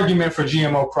 the argument for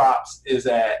GMO crops is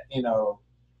that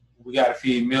we got to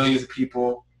feed millions of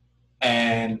people,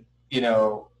 and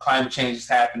climate change is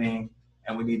happening,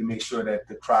 and we need to make sure that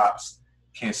the crops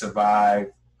can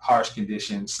survive harsh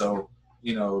conditions. So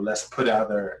let's put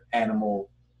other animal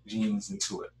genes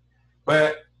into it.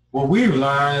 But what we've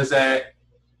learned is that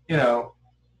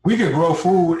we could grow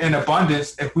food in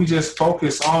abundance if we just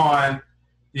focus on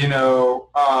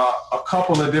a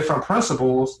couple of different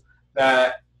principles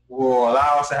that will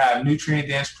allow us to have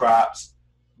nutrient-dense crops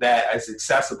that is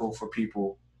accessible for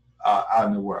people out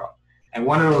in the world. And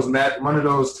one of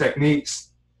those techniques,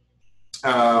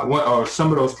 or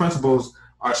some of those principles,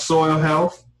 are soil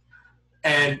health.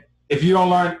 And if you don't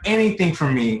learn anything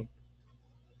from me,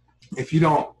 if you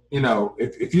don't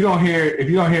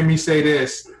hear me say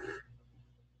this,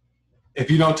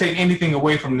 if you don't take anything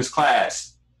away from this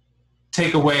class,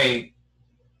 take away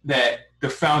that the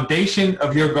foundation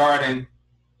of your garden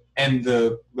and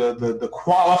the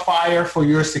qualifier for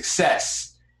your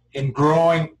success in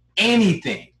growing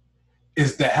anything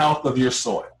is the health of your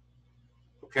soil.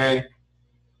 Okay?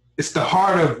 It's the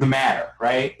heart of the matter,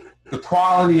 right? The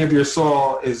quality of your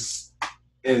soil is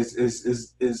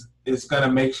gonna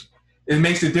makes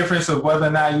the difference of whether or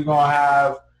not you're gonna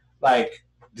have like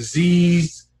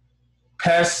diseased,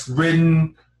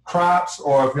 pest-ridden crops,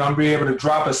 or if you're gonna be able to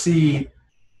drop a seed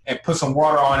and put some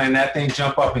water on it and that thing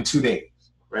jump up in 2 days,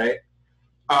 right?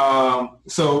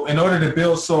 So in order to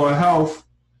build soil health,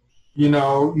 you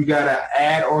gotta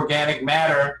add organic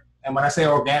matter. And when I say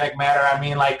organic matter, I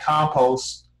mean like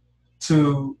compost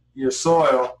to your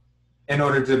soil in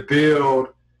order to build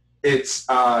its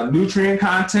nutrient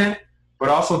content, but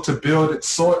also to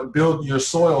build your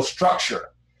soil structure,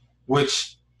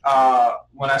 which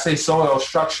when I say soil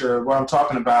structure, what I'm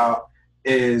talking about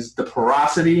is the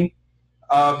porosity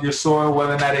of your soil,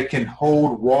 whether or not it can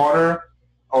hold water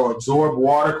or absorb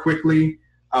water quickly,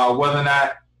 whether or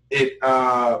not it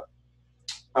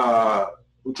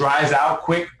dries out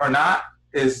quick or not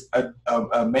is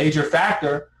a major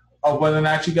factor of whether or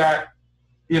not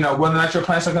whether or not your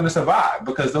plants are going to survive,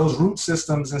 because those root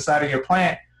systems inside of your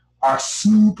plant are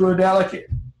super delicate.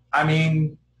 I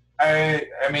mean,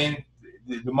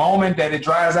 the moment that it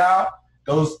dries out,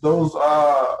 those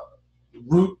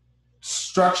root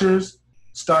structures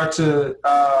start to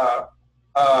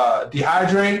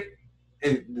dehydrate.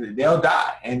 They'll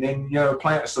die, and then your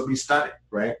plants will be stunted,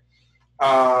 right?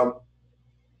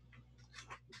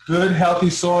 Good, healthy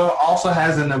soil also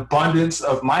has an abundance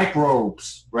of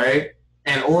microbes, right?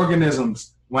 And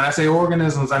organisms. When I say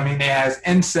organisms, I mean it has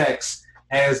insects,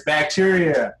 has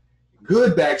bacteria,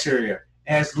 good bacteria,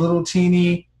 it has little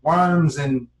teeny worms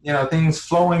and things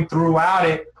flowing throughout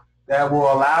it that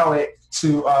will allow it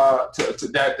to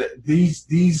that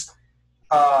these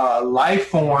life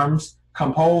forms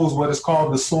compose what is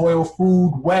called the soil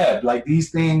food web. Like these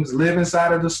things live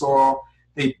inside of the soil.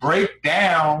 They break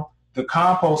down the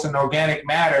compost and organic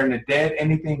matter and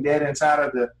anything dead inside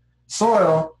of the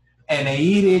soil, and they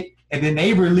eat it, and then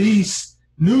they release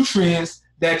nutrients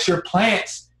that your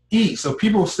plants eat. So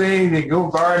people say they go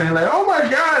gardening like, oh my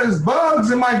God, there's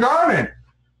bugs in my garden.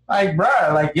 Like,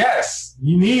 bruh, like, yes,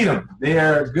 you need them.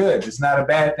 They're good. It's not a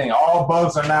bad thing. All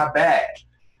bugs are not bad.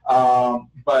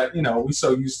 But, we're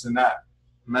so used to not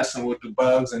messing with the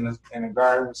bugs in the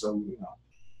garden. So,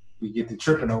 we get to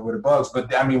tripping over the bugs.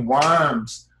 But, I mean,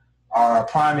 worms are a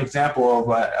prime example of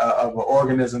an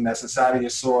organism that's inside of your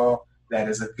soil that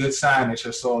is a good sign that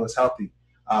your soil is healthy.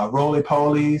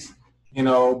 Roly-polies,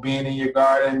 being in your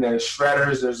garden, there's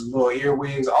shredders, there's little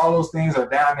earwigs. All those things are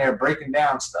down there breaking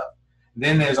down stuff.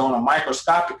 Then there's on a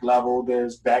microscopic level,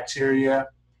 there's bacteria,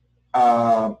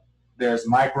 there's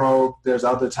microbes, there's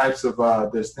other types of,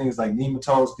 there's things like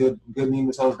nematodes, good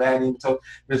nematodes, bad nematodes.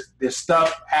 There's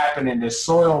stuff happening. There's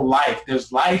soil life.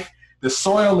 There's life. The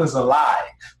soil is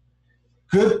alive.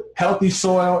 Good, healthy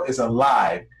soil is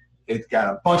alive. It's got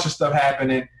a bunch of stuff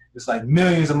happening. It's like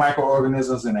millions of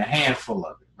microorganisms and a handful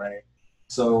of it, right?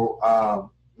 So,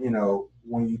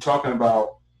 when you're talking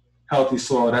about healthy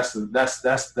soil, that's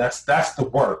the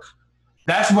work.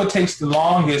 That's what takes the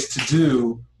longest to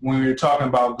do when you're talking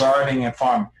about gardening and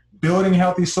farming. Building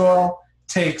healthy soil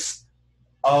takes,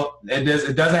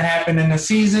 it doesn't happen in a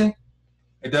season.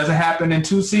 It doesn't happen in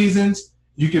 2 seasons.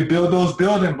 You can build those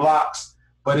building blocks,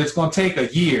 but it's going to take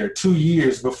a year, 2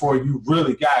 years before you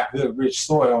really got good, rich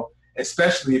soil,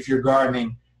 especially if you're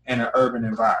gardening in an urban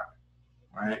environment,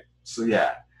 right? So,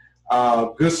 yeah.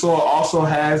 Good soil also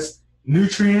has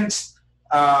nutrients.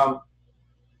 The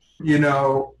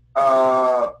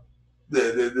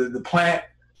plant,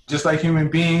 just like human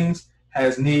beings,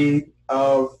 has need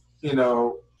of,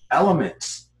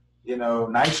 elements,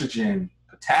 nitrogen,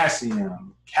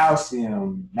 potassium,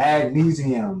 calcium,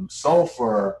 magnesium,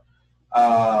 sulfur,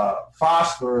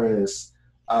 phosphorus,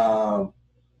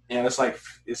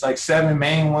 it's like 7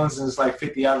 main ones, and it's like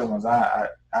 50 other ones.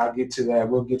 I'll get to that.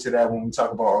 We'll get to that when we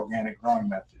talk about organic growing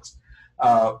methods.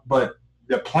 But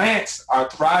the plants are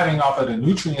thriving off of the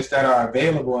nutrients that are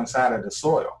available inside of the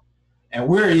soil. And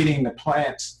we're eating the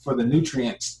plants for the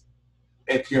nutrients.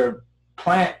 If your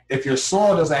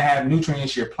soil doesn't have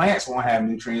nutrients, your plants won't have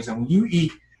nutrients. And when you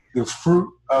eat the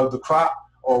fruit of the crop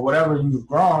or whatever you've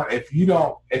grown, if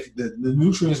the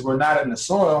nutrients were not in the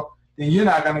soil, then you're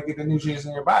not going to get the nutrients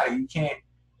in your body. You can't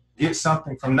get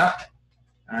something from nothing.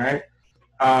 All right.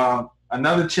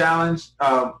 Another challenge,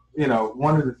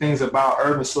 one of the things about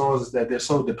urban soils is that they're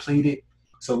so depleted.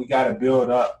 So we got to build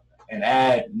up and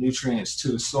add nutrients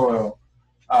to the soil,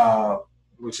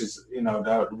 which is,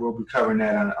 we'll be covering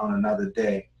that on another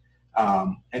day.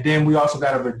 And then we also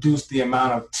got to reduce the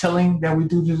amount of tilling that we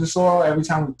do to the soil. Every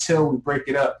time we till, we break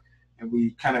it up and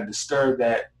we kind of disturb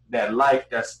that life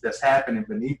that's happening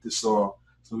beneath the soil.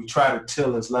 So we try to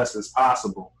till as less as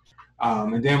possible.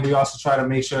 And then we also try to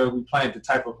make sure we plant the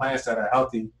type of plants that are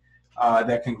healthy,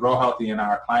 that can grow healthy in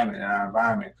our climate and our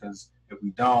environment. Because if we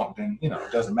don't, then,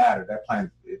 it doesn't matter. That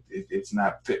plant, it's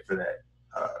not fit for that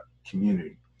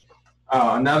community.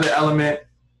 Another element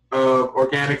of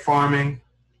organic farming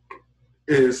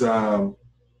is natural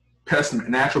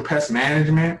pest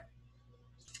management.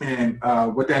 And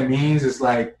what that means is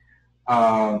like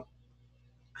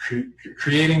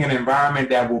creating an environment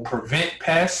that will prevent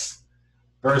pests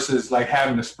versus like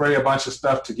having to spray a bunch of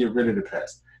stuff to get rid of the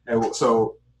pests. And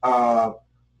so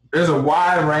there's a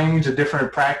wide range of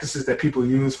different practices that people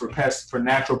use for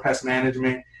natural pest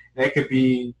management. It could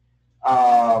be,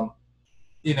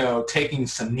 taking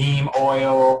some neem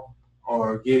oil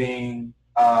or getting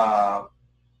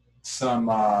some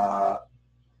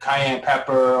cayenne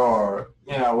pepper or,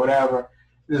 whatever.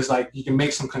 There's like, you can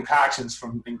make some concoctions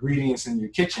from ingredients in your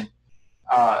kitchen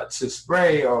to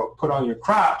spray or put on your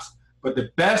crops. But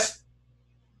the best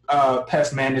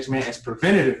pest management is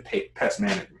preventative pest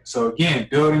management. So again,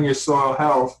 building your soil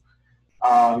health,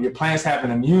 your plants have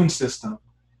an immune system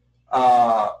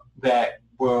that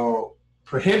will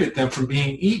prohibit them from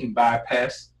being eaten by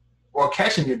pests or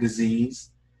catching a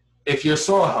disease if your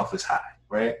soil health is high,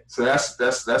 right? So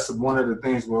that's one of the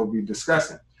things we'll be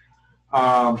discussing.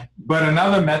 But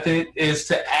another method is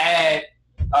to add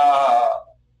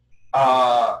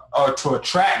or to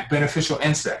attract beneficial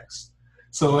insects.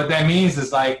 So what that means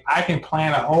is like I can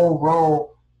plant a whole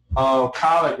row of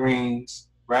collard greens,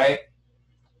 right?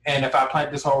 And if I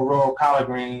plant this whole row of collard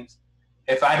greens,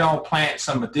 if I don't plant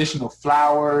some additional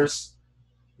flowers,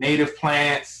 native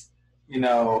plants,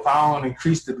 if I don't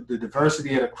increase the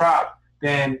diversity of the crop,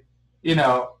 then,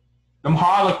 them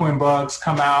harlequin bugs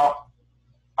come out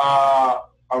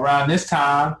around this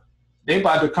time. They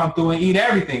about to come through and eat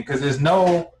everything because there's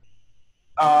no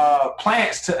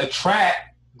plants to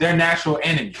attract their natural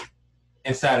enemy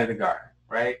inside of the garden,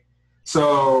 right?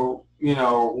 So,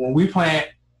 when we plant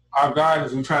our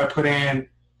gardens, we try to put in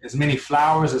as many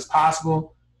flowers as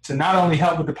possible to not only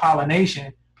help with the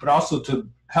pollination, but also to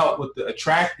help with the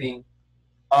attracting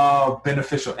of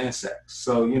beneficial insects.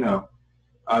 So,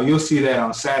 you'll see that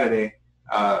on Saturday.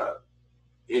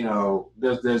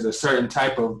 There's certain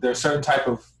type of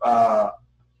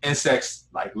insects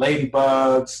like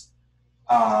ladybugs,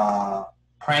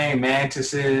 praying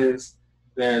mantises.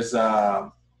 There's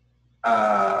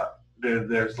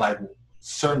like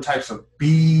certain types of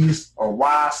bees or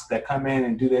wasps that come in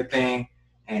and do their thing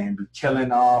and be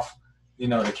killing off,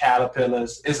 the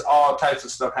caterpillars. It's all types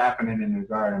of stuff happening in the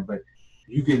garden, but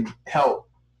you can help,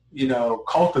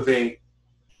 cultivate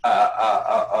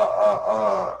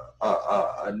a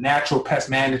natural pest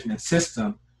management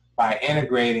system by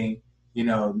integrating,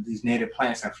 these native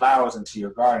plants and flowers into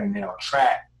your garden. They'll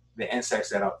attract the insects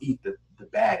that'll eat the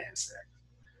bad insects.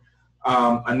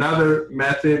 Another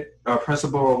method or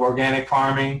principle of organic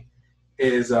farming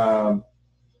is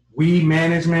weed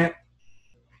management.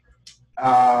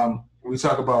 We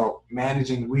talk about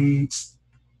managing weeds.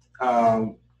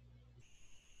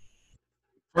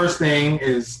 First thing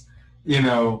is,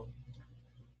 the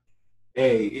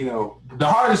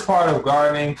hardest part of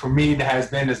gardening for me has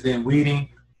been weeding.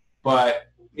 But,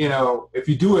 if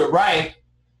you do it right,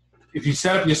 if you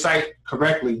set up your site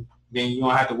correctly, then you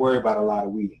don't have to worry about a lot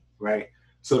of weeding, right?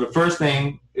 So the first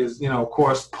thing is, of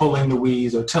course, pulling the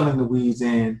weeds or tilling the weeds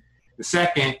in. The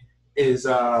second is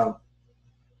what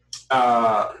we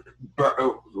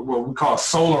call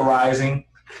solarizing,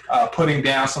 putting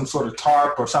down some sort of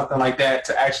tarp or something like that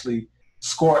to actually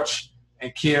scorch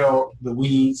and kill the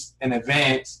weeds in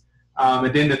advance.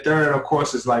 And then the third, of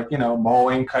course, is like,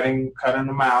 mowing, cutting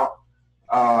them out.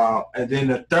 And then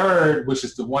the third, which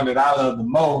is the one that I love the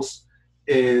most,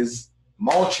 is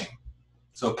mulching.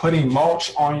 So putting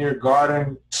mulch on your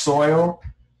garden soil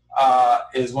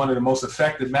is one of the most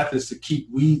effective methods to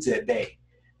keep weeds at bay.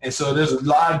 And so there's a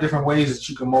lot of different ways that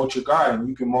you can mulch your garden.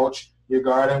 You can mulch your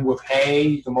garden with hay.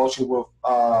 You can mulch it with,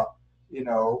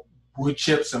 wood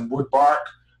chips and wood bark.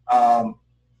 I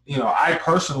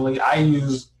personally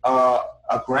use a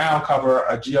ground cover,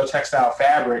 a geotextile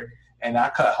fabric, and I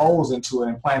cut holes into it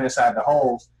and plant inside the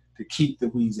holes to keep the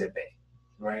weeds at bay,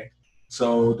 right?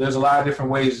 So there's a lot of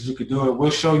different ways that you could do it. We'll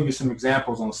show you some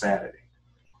examples on Saturday.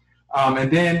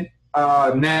 And then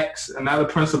next, another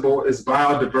principle is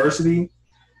biodiversity.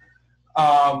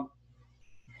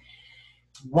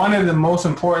 One of the most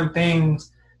important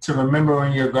things to remember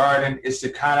in your garden is to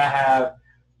kind of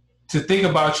think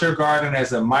about your garden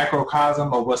as a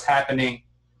microcosm of what's happening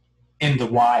in the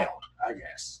wild, I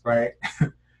guess, right?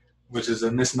 Which is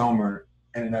a misnomer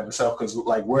in and of itself, because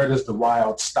like, where does the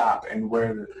wild stop and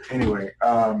anyway,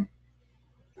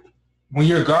 when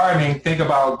you're gardening, think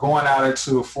about going out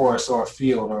into a forest or a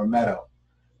field or a meadow.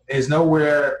 There's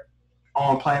nowhere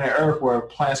on planet Earth where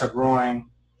plants are growing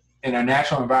in a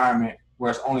natural environment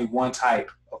where it's only one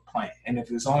type of plant. And if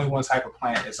there's only one type of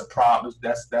plant, it's a problem.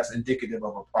 That's indicative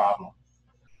of a problem.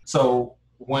 So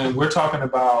when we're talking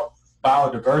about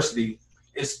biodiversity,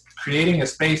 it's creating a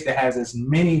space that has as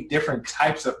many different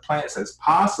types of plants as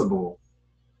possible,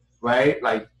 right?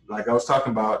 Like I was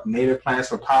talking about, native plants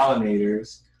for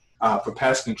pollinators, for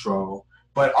pest control,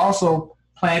 but also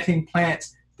planting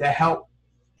plants that help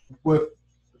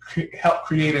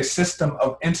create a system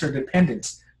of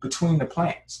interdependence between the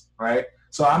plants, right?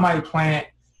 So I might plant,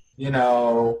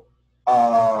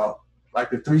 like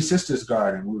the Three Sisters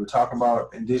garden. We were talking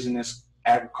about indigenous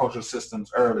agricultural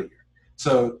systems earlier.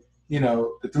 So,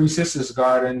 the Three Sisters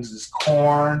gardens is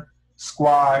corn,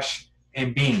 squash,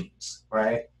 and beans,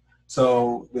 right?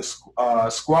 So the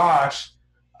squash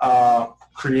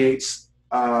creates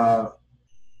a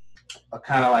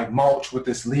kind of like mulch with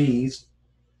its leaves,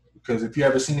 because if you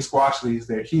ever seen squash leaves,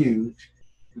 they're huge.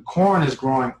 The corn is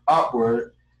growing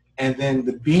upward, and then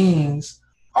the beans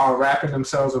are wrapping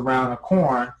themselves around the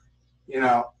corn,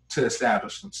 to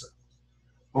establish themselves.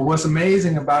 But what's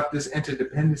amazing about this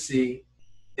interdependency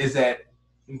is that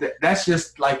that's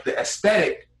just like the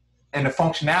aesthetic and the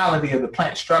functionality of the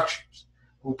plant structures.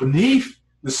 Well, beneath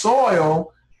the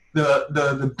soil,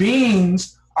 the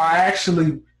beans are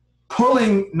actually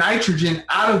pulling nitrogen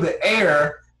out of the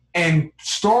air and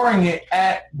storing it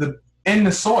in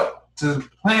the soil. To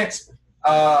plants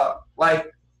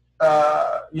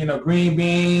green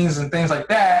beans and things like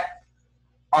that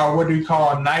are what we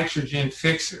call nitrogen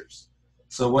fixers.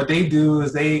 So what they do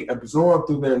is they absorb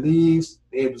through their leaves,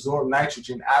 they absorb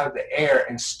nitrogen out of the air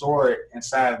and store it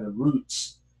inside of the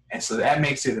roots. And so that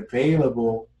makes it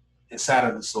available inside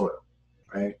of the soil,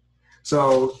 right?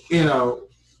 So,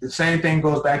 the same thing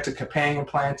goes back to companion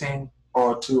planting,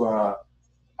 or to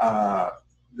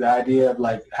the idea of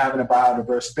like having a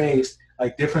biodiverse space.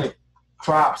 Like different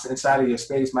crops inside of your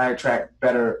space might attract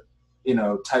better,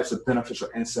 types of beneficial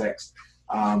insects.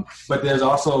 But there's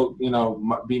also,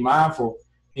 be mindful,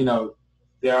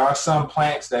 there are some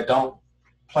plants that don't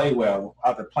play well with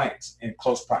other plants in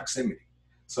close proximity.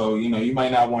 So, you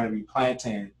might not want to be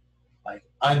planting like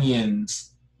onions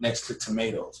next to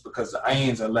tomatoes, because the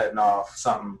onions are letting off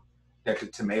something that the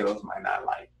tomatoes might not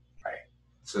like, right?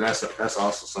 So that's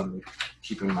also something to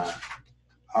keep in mind.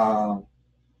 Let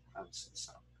me see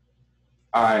something.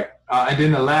 All right, and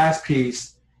then the last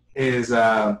piece is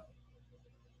environmental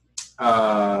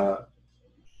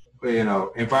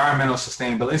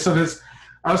sustainability. So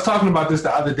I was talking about this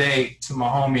the other day to my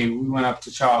homie. We went up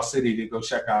to Charles City to go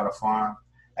check out a farm,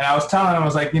 and I was telling him, I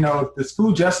was like, this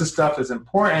food justice stuff is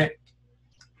important,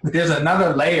 but there's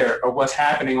another layer of what's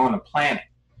happening on the planet.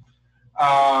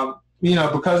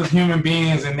 Because of human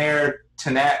beings and their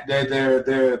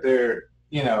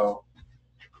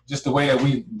just the way that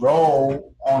we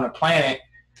roll on a planet,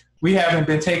 we haven't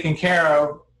been taking care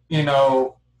of,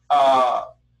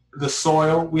 the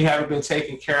soil. We haven't been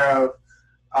taking care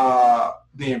of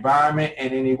the environment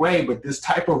in any way. But this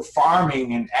type of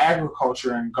farming and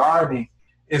agriculture and gardening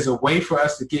is a way for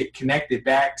us to get connected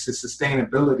back to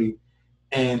sustainability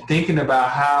and thinking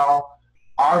about how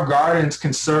our gardens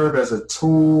can serve as a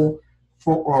tool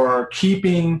for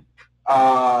keeping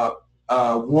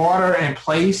water in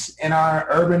place in our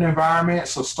urban environment.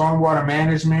 So stormwater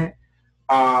management.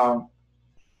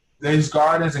 These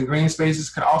gardens and green spaces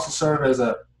can also serve as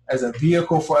a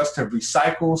vehicle for us to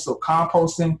recycle. So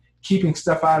composting, keeping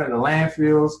stuff out of the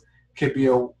landfills,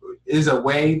 is a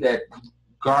way that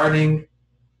gardening,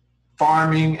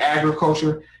 farming,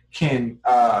 agriculture can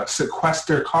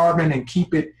sequester carbon and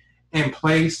keep it in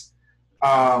place.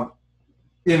 And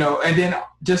then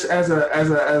just as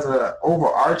a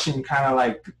overarching kind of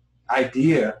like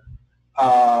idea,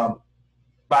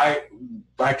 by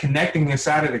connecting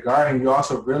inside of the garden, you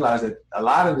also realize that a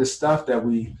lot of the stuff that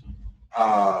we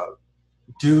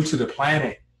do to the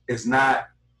planet is not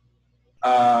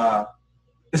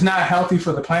it's not healthy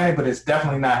for the planet, but it's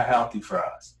definitely not healthy for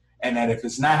us. And that if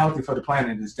it's not healthy for the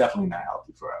planet, it's definitely not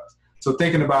healthy for us. So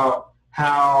thinking about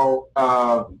how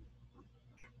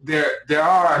there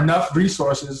are enough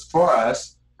resources for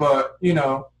us, but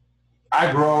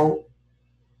I grow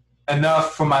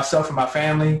enough for myself and my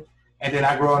family, and then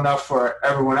I grow enough for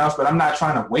everyone else, but I'm not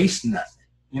trying to waste nothing.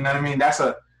 You know what I mean?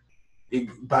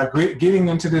 By getting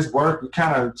into this work, we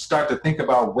kind of start to think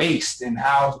about waste and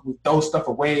how we throw stuff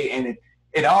away, and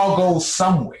it all goes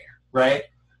somewhere, right?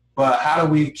 But how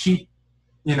do we keep,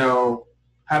 how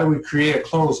do we create a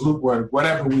closed loop where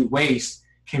whatever we waste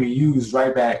can be used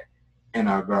right back in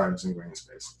our gardens and green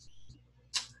spaces?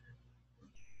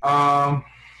 I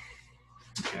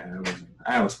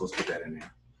was supposed to put that in there.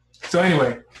 So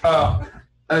anyway,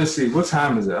 let's see. What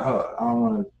time is it? I don't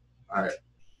want to. All right,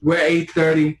 we're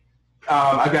 8:30.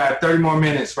 I got 30 more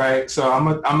minutes, right? So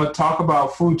I'm gonna talk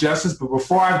about food justice. But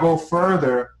before I go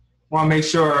further, I want to make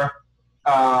sure.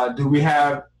 Do we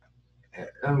have?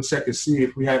 Let me check and see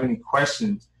if we have any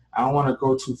questions. I don't want to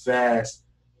go too fast,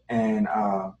 and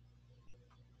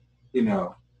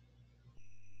y'all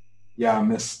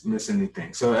miss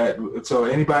anything. So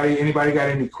anybody got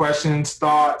any questions,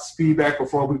 thoughts, feedback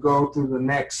before we go through the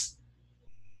next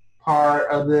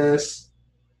part of this?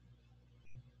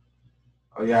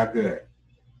 Oh, yeah, good.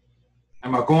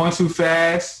 Am I going too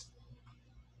fast?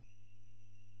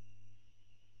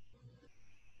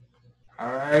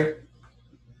 All right.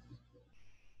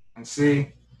 Let's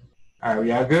see. All right,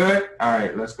 y'all good? All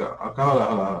right, let's go. Okay, hold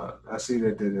on. I see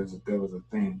that there was a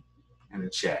thing in the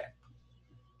chat.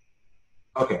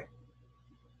 Okay.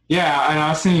 Yeah, and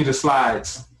I'll send you the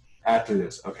slides after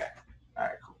this. Okay. All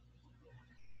right, cool.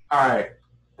 All right.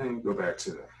 Let me go back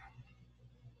to the.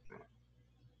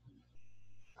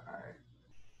 All right.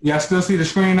 Yeah, I still see the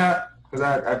screen up? Because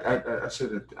I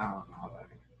should have. I don't know. Hold on. Let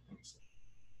me see.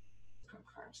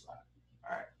 Current slide.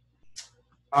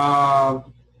 All right.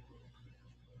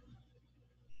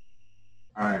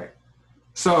 All right.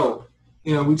 So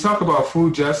we talk about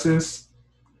food justice.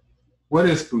 What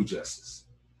is food justice,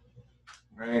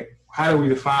 right? How do we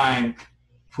define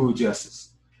food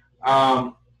justice?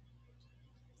 Um,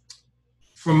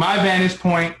 from my vantage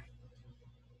point,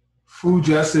 food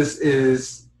justice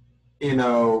is, you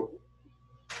know,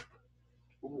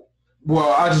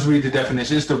 well, I'll just read the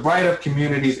definition. It's the right of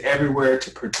communities everywhere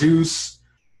to produce,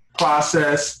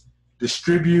 process,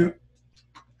 distribute,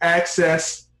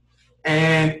 access,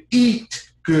 and eat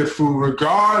good food,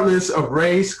 regardless of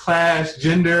race, class,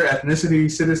 gender, ethnicity,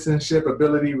 citizenship,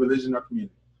 ability, religion, or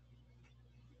community.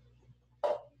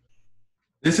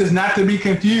 This is not to be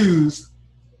confused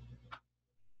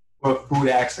with food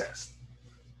access.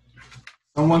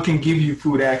 Someone can give you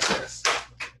food access,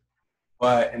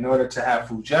 but in order to have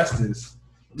food justice,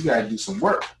 you got to do some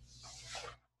work.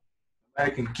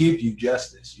 Nobody can give you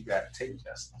justice. You got to take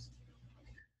justice.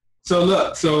 So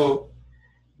look,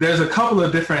 there's a couple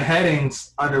of different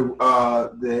headings under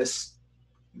this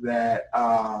that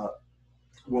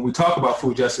when we talk about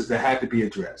food justice that had to be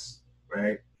addressed,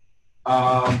 right?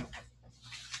 Let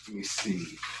me see.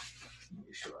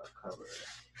 Make sure I cover it.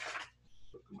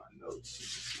 Look at my notes.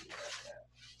 See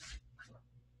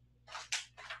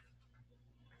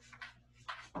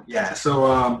yeah,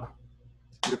 so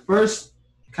the first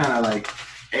kind of like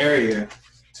area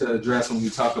to address when we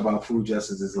talk about food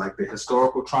justice is like the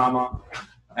historical trauma.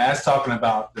 That's talking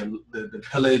about the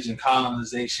pillage and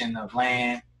colonization of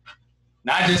land,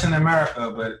 not just in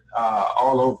America, but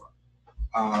all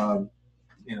over.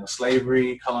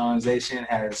 Slavery, colonization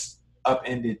has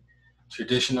upended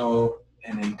traditional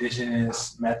and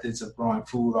indigenous methods of growing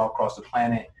food all across the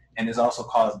planet, and has also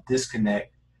caused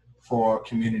disconnect for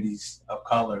communities of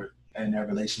color and their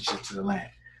relationship to the land.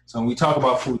 So when we talk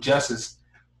about food justice,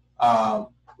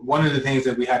 one of the things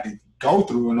that we have to go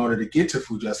through in order to get to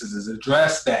food justice is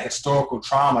address that historical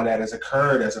trauma that has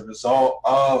occurred as a result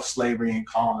of slavery and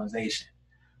colonization,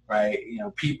 right?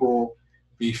 People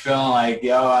be feeling like,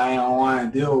 yo, I don't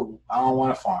want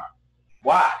to farm.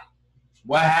 Why?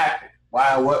 What happened?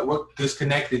 Why? What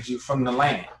disconnected you from the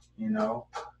land?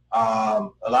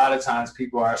 A lot of times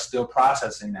people are still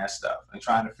processing that stuff and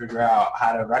trying to figure out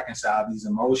how to reconcile these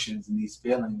emotions and these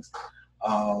feelings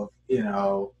of,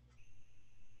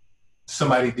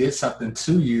 somebody did something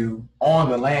to you on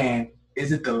the land.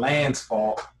 Is it the land's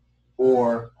fault,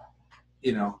 or,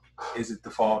 is it the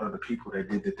fault of the people that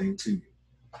did the thing to you?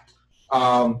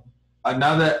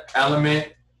 Another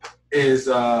element is,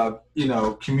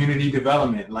 community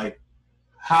development. Like,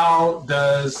 how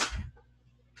does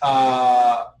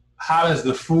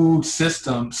the food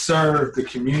system serve the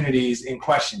communities in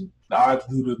question?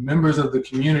 Do the members of the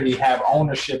community have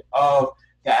ownership of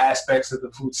the aspects of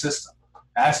the food system?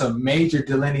 That's a major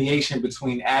delineation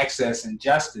between access and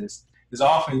justice. Is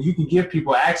often you can give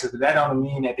people access, but that don't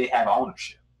mean that they have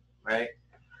ownership, right?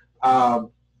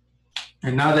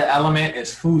 Another element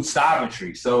is food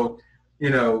sovereignty. So,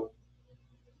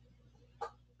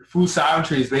 food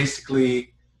sovereignty is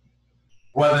basically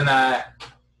whether or not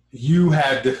you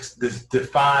have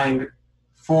defined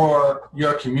for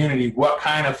your community what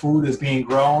kind of food is being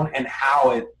grown and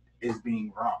how it is being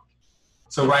grown.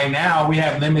 So right now we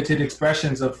have limited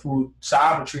expressions of food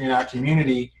sovereignty in our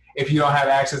community. If you don't have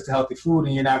access to healthy food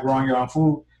and you're not growing your own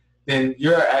food, then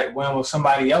you're at whim of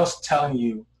somebody else telling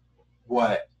you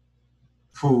what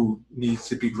food needs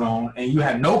to be grown, and you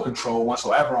have no control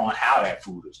whatsoever on how that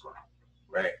food is grown,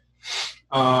 right?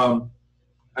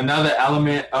 Another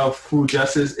element of food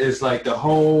justice is like the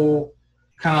whole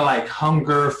kind of like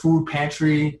hunger food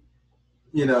pantry,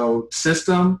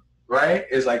 system, right?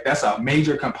 Is like that's a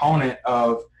major component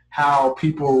of how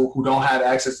people who don't have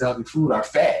access to healthy food are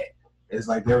fed. It's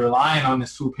like they're relying on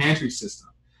this food pantry system,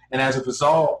 and as a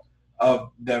result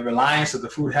of the reliance of the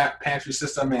food pantry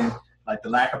system and like the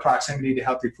lack of proximity to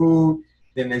healthy food,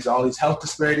 then there's all these health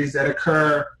disparities that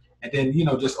occur. And then,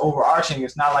 just overarching,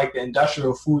 it's not like the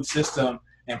industrial food system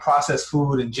and processed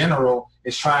food in general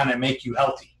is trying to make you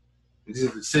healthy. These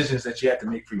are decisions that you have to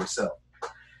make for yourself.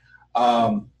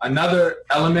 Another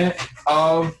element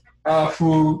of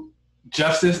food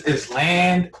justice is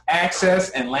land access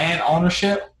and land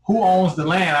ownership. Who owns the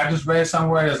land? I just read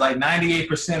somewhere there's like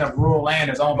 98% of rural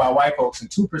land is owned by white folks and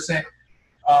 2%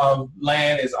 of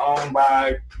land is owned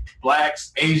by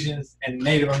blacks, Asians, and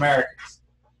Native Americans.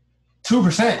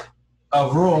 2%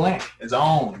 of rural land is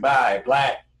owned by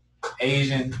black,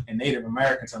 Asian, and Native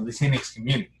Americans and Latinx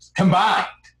communities combined.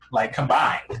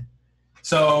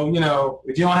 So,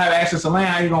 if you don't have access to land,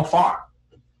 how are you going to farm?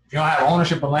 If you don't have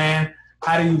ownership of land,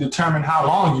 how do you determine how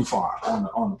long you farm on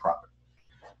the property?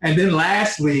 And then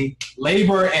lastly,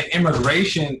 labor and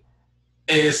immigration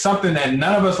is something that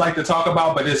none of us like to talk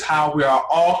about, but it's how we are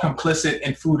all complicit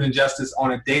in food injustice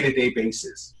on a day-to-day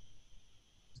basis.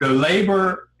 The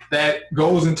labor that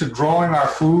goes into growing our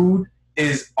food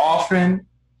is often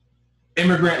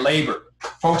immigrant labor,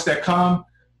 folks that come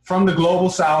from the global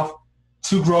south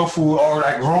to grow food, or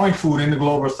like growing food in the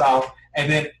global south,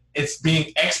 and then it's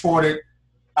being exported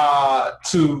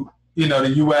to, you know, the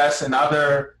U.S. and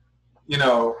other, you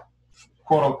know,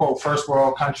 quote unquote first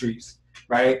world countries,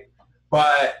 right?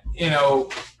 But, you know,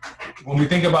 when we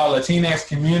think about Latinx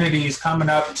communities coming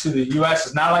up to the U.S.,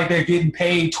 it's not like they're getting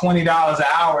paid $20 an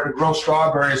hour to grow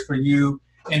strawberries for you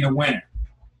in the winter,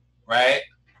 right?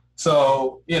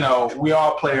 So, you know, we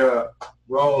all play a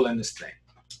role in this thing.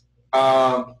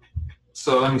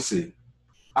 So let me see.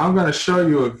 I'm going to show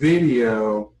you a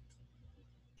video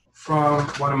from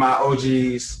one of my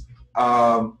OGs.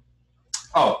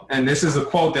 And this is a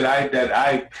quote that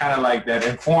I kind of like, that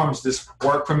informs this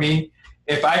work for me.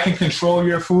 If I can control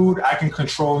your food, I can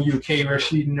control you. K.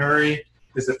 Rashid Nuri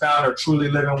is the founder of Truly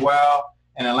Living Well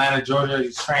in Atlanta, Georgia.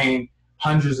 He's trained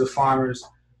hundreds of farmers,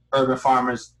 urban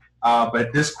farmers.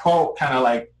 But this quote kind of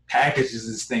like packages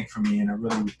this thing for me in a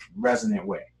really resonant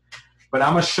way. But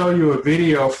I'm going to show you a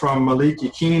video from Malik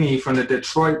Yakini from the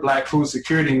Detroit Black Food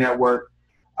Security Network.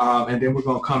 And then we're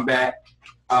going to come back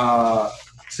to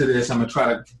this. I'm going to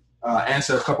try to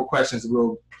answer a couple questions.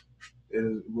 I'll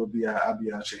be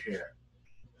out your hair.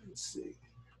 Let's see.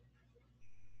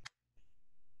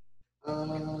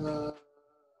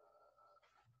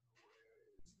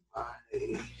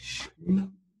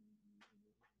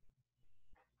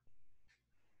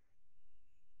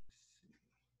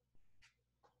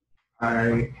 All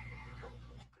right.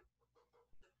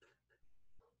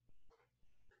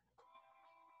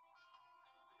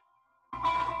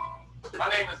 My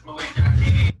name is Malik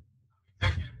Yakini,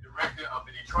 Executive Director of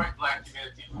the Detroit Black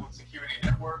Community Food Security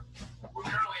Network. We're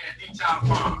currently at D-Town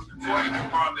Farm, the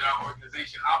farm that our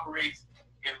organization operates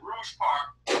in Rouge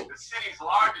Park, the city's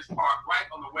largest park right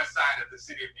on the west side of the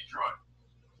city of Detroit.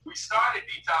 We started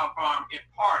D-Town Farm in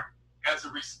part as a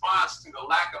response to the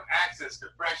lack of access to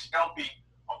fresh, healthy,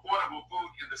 affordable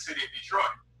food in the city of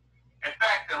Detroit. In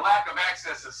fact, the lack of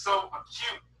access is so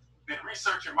acute that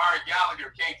researcher Mari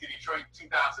Gallagher came to Detroit in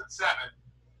 2007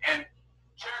 and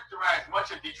characterized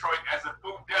much of Detroit as a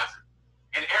food desert,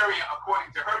 an area,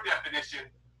 according to her definition,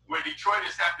 where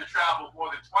Detroiters have to travel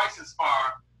more than twice as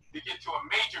far to get to a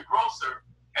major grocer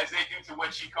as they do to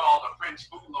what she called a fringe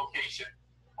food location,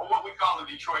 or what we call in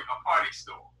Detroit a party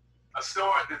store, a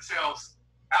store that sells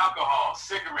alcohol,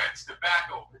 cigarettes,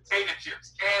 tobacco, potato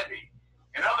chips, candy,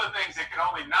 and other things that can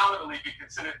only nominally be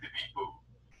considered to be food.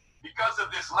 Because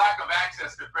of this lack of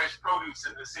access to fresh produce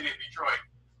in the city of Detroit,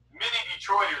 many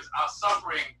Detroiters are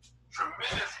suffering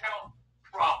tremendous health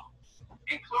problems,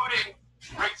 including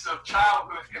rates of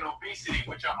childhood and obesity,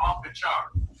 which are off the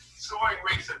chart, soaring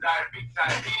rates of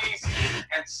diabetes,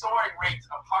 and soaring rates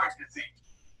of heart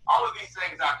disease. All of these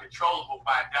things are controllable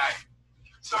by diet.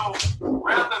 So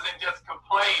rather than just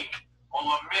complain or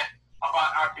lament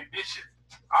about our condition,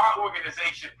 our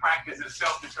organization practices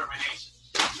self-determination.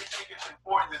 We think it's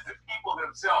important that the people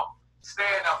themselves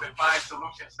stand up and find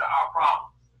solutions to our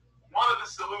problems. One of the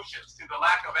solutions to the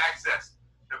lack of access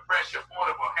to fresh,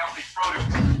 affordable, healthy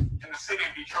produce in the city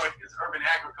of Detroit is urban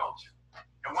agriculture.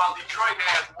 And while Detroit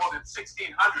has more than 1,600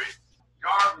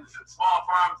 gardens and small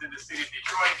farms in the city of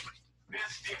Detroit,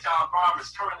 this D-Town farm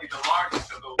is currently the largest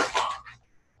of those farms.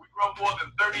 We grow more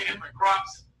than 30 different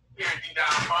crops here at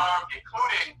D-Town Farm,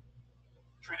 including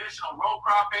traditional row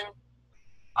cropping,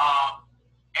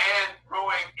 and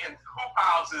growing in hoop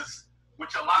houses,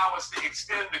 which allow us to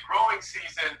extend the growing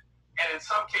season and in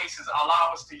some cases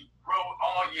allow us to grow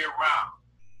all year round.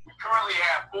 We currently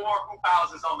have 4 hoop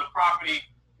houses on the property,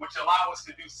 which allow us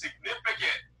to do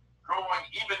significant growing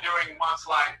even during months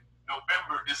like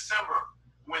November, December,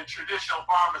 when traditional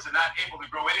farmers are not able to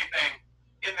grow anything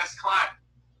in this climate.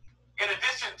 In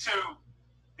addition to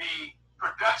the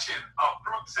production of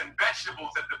fruits and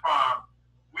vegetables at the farm,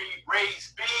 we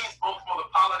raise bees both for the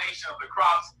pollination of the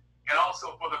crops and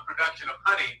also for the production of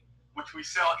honey, which we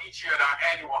sell each year at our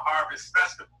annual harvest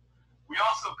festival. We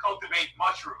also cultivate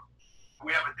mushrooms.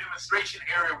 We have a demonstration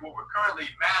area where we're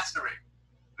currently mastering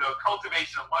the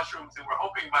cultivation of mushrooms, and we're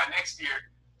hoping by next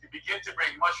year to begin to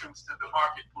bring mushrooms to the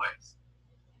marketplace.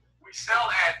 We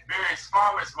sell at various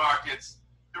farmers markets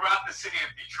throughout the city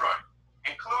of Detroit,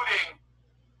 including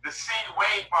the C.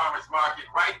 Wayne Farmers Market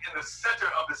right in the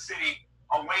center of the city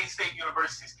on Wayne State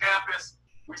University's campus.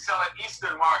 We sell at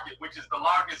Eastern Market, which is the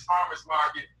largest farmers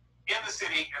market in the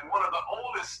city and one of the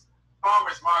oldest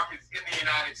farmers markets in the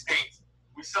United States.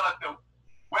 We sell at the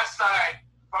West Side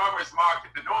farmers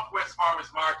market, the Northwest Farmers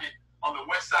Market on the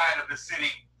west side of the city,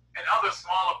 and other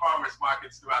smaller farmers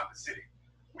markets throughout the city.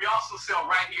 We also sell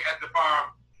right here at the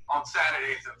farm on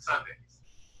Saturdays and Sundays.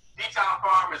 D-Town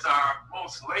Farm is our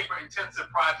most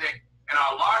labor-intensive project and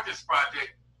our largest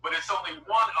project, but it's only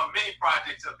one of many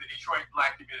projects of the Detroit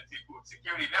Black Community Food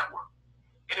Security Network.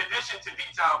 In addition to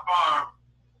D-Town Farm,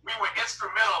 we were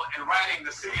instrumental in writing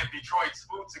the City of Detroit's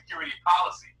food security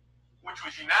policy, which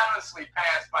was unanimously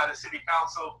passed by the City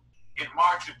Council in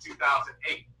March of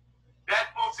 2008.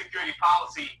 That food security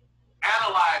policy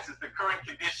analyzes the current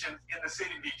conditions in the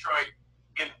City of Detroit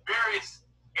in various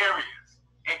areas,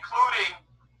 including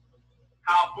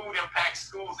how food impacts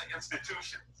schools and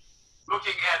institutions,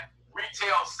 looking at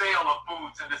retail sale of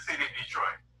foods in the City of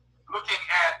Detroit, looking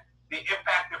at the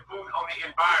impact of food on the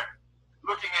environment,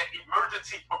 looking at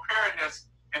emergency preparedness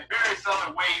and various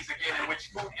other ways, again, in which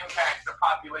food impacts the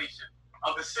population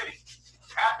of the city.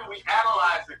 After we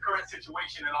analyzed the current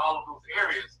situation in all of those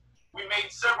areas, we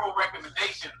made several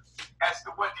recommendations as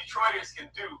to what Detroiters can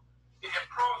do to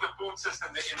improve the food system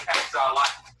that impacts our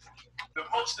life. The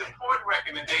most important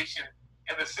recommendation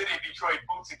in the City of Detroit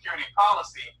food security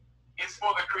policy is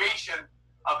for the creation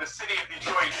of the City of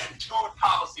Detroit Food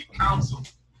Policy Council,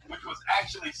 which was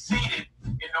actually seated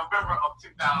in November of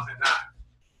 2009.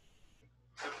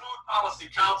 The Food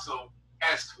Policy Council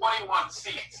has 21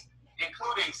 seats,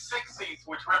 including 6 seats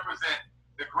which represent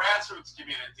the grassroots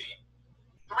community,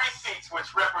 3 seats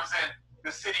which represent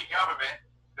the city government,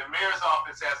 the mayor's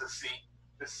office has a seat,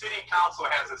 the city council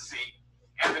has a seat,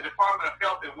 and the Department of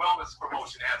Health and Wellness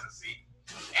Promotion has a seat.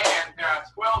 And there are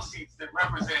 12 seats that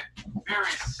represent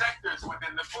various sectors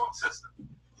within the food system,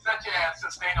 such as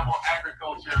sustainable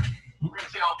agriculture,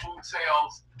 retail food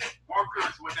sales,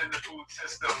 workers within the food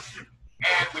system,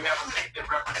 and we have a seat that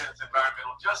represents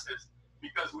environmental justice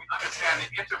because we understand the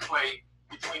interplay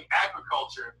between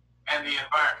agriculture and the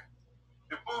environment.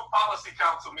 The Food Policy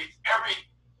Council meets every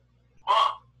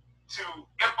month to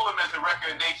implement the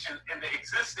recommendations in the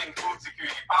existing food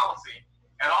security policy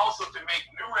and also to make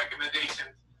new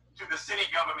recommendations to the city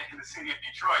government in the City of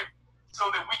Detroit so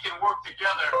that we can work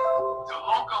together to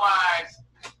localize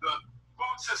the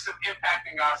food system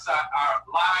impacting our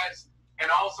lives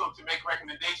and also to make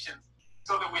recommendations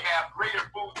so that we have greater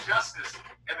food justice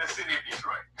in the City of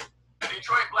Detroit. The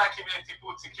Detroit Black Community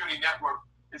Food Security Network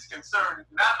is concerned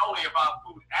not only about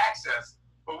food access,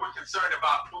 but we're concerned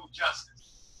about food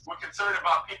justice. We're concerned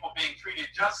about people being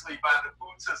treated justly by the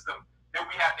food system that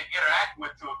we have to interact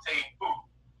with to obtain food.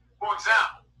 For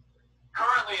example,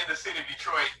 currently in the City of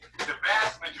Detroit, the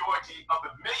vast majority of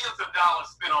the millions of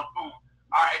dollars spent on food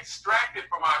are extracted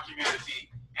from our community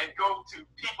and go to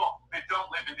people that don't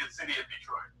live in the City of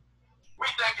Detroit. We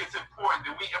think it's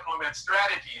important that we implement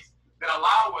strategies that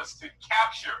allow us to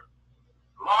capture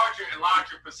larger and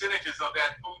larger percentages of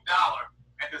that food dollar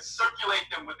and to circulate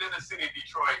them within the City of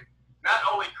Detroit, not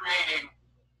only creating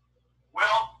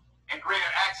wealth and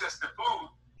greater access to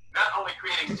food, not only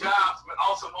creating jobs, but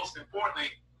also most importantly,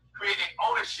 creating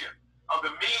ownership of the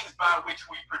means by which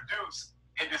we produce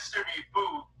and distribute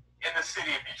food in the City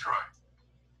of Detroit.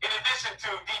 In addition to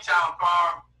D-Town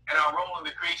Farm and our role in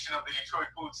the creation of the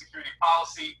Detroit Food Security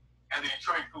Policy and the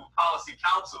Detroit Food Policy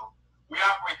Council, we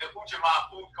operate the Ujamaa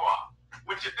Food Co-op,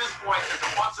 which at this point is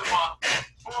a once-a-month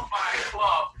food buying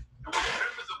club in which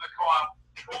members of the co-op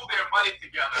pool their money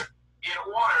together in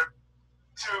order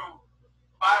to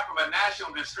buy from a national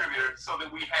distributor so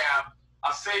that we have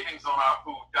a savings on our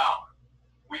food dollar.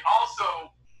 We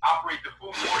also operate the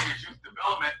Food Warriors Youth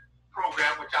Development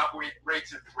Program, which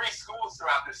operates in 3 schools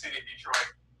throughout the City of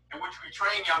Detroit, in which we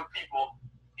train young people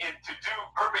to do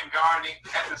urban gardening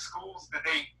at the schools that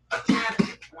they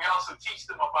attend. We also teach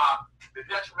them about the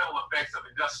detrimental effects of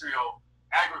industrial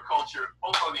agriculture,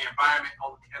 both on the environment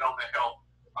and on the health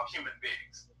of human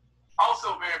beings.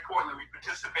 Also, very importantly, we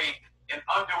participate in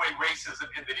undoing racism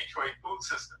in the Detroit food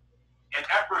system, an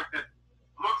effort that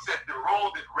looks at the role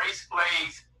that race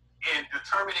plays in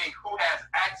determining who has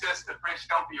access to fresh,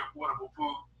 healthy, affordable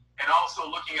food, and also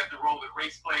looking at the role that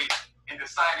race plays in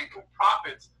deciding who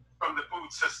profits from the food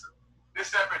system.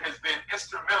 This effort has been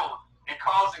instrumental in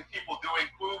causing people doing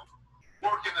food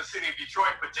work in the City of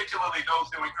Detroit, particularly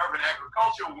those doing urban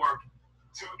agricultural work,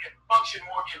 to function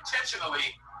more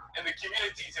intentionally in the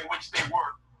communities in which they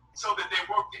work, so that they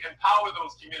work to empower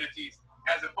those communities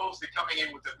as opposed to coming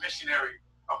in with a missionary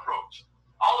approach.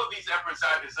 All of these efforts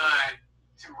are designed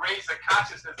to raise the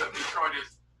consciousness of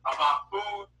Detroiters about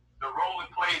food, the role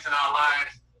it plays in our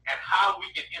lives, and how we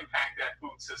can impact that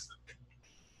food system.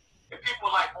 If people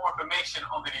would like more information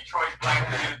on the Detroit Black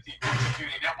Community Food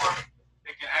Security Network,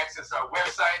 they can access our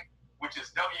website, which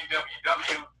is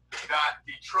www.dtnf.org.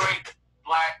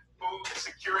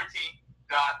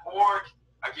 www.detroitblackfoodsecurity.org.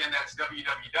 Again, that's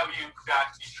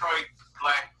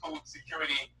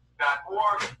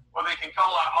www.detroitblackfoodsecurity.org. Or they can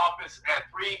call our office at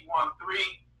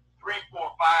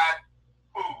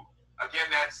 313-345-FOOD. Again,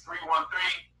 that's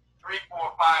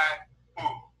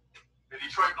 313-345-FOOD. The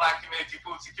Detroit Black Community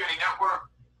Food Security Network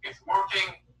is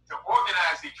working to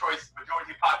organize Detroit's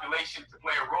majority population to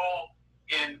play a role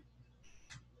in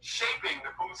shaping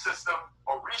the food system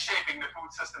or reshaping the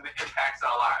food system that impacts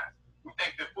our lives. We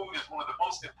think that food is one of the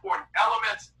most important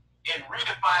elements in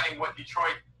redefining what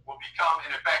Detroit will become.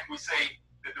 And in fact, we say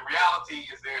that the reality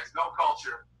is there is no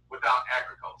culture without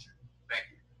agriculture.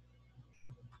 Thank you.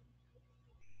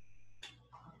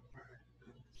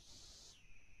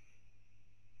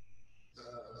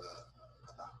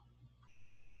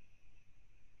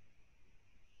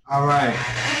 All right.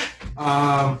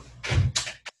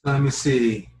 Let me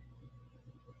see.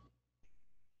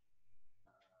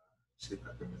 See if I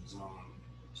can resume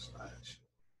slideshow.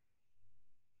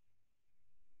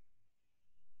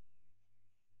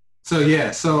 So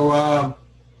yeah. So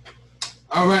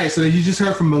all right. So you just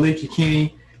heard from Malik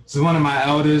Yakini. This is one of my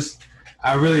elders.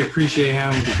 I really appreciate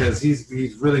him because he's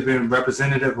really been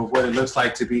representative of what it looks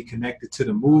like to be connected to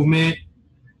the movement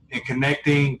and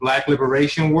connecting Black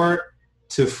liberation work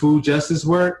to food justice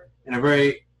work in a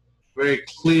very, very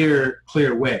clear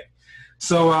way.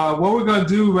 So what we're going to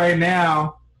do right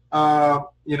now,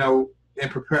 in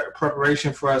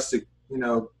preparation for us to,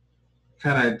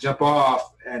 kind of jump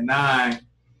off at 9,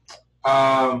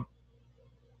 I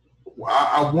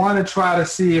want to try to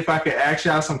see if I could ask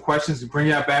y'all some questions to bring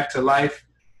y'all back to life.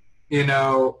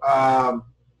 I'd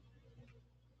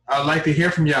like to hear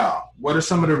from y'all. What are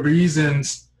some of the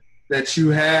reasons that you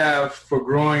have for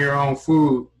growing your own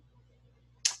food?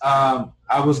 I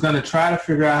was going to try to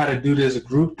figure out how to do this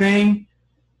group thing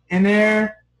in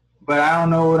there, but I don't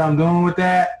know what I'm doing with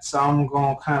that, so I'm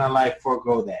going to kind of like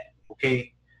forego that,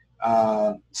 okay?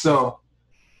 Yeah,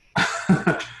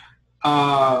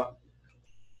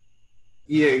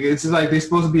 it's like we're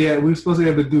supposed to be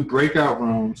able to do breakout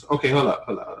rooms. Okay, hold up.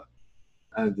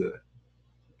 That's good.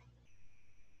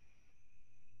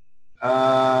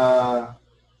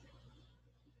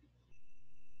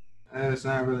 It's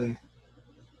not really.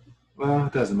 Well,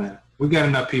 it doesn't matter. We got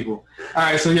enough people. All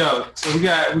right, so we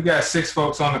got 6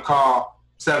 folks on the call,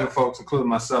 7 folks, including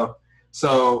myself.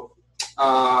 So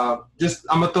I'm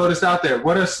gonna throw this out there.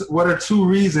 What are 2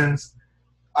 reasons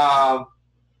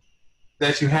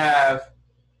that you have,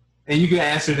 and you can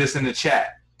answer this in the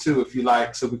chat too if you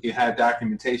like, so we can have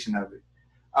documentation of it.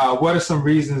 What are some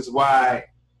reasons why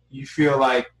you feel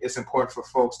like it's important for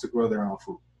folks to grow their own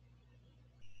food?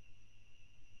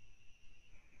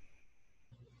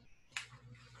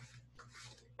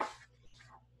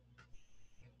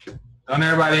 Don't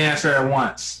everybody answer at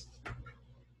once.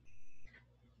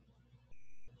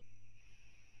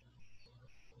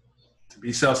 To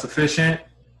be self-sufficient.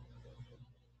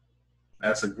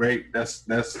 That's a great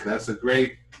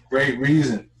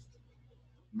reason.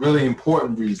 Really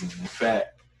important reason, in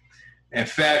fact. In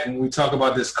fact, when we talk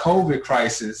about this COVID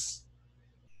crisis,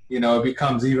 it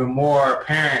becomes even more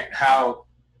apparent how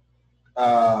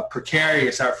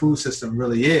precarious our food system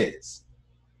really is.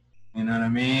 You know what I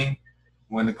mean?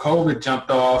 When the COVID jumped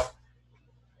off,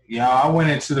 I went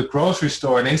into the grocery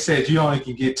store and they said you only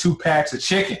can get 2 packs of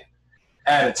chicken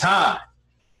at a time.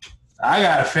 I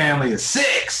got a family of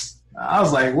 6. I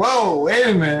was like, whoa, wait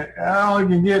a minute. I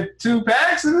only can get 2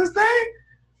 packs of this thing?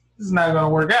 This is not going to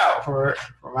work out for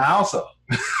my household.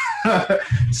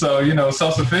 So,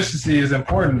 self-sufficiency is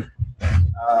important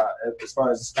as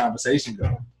far as this conversation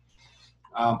goes.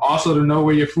 Also to know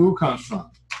where your food comes from,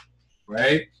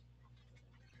 right?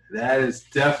 That is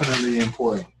definitely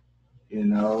important,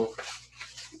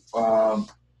 A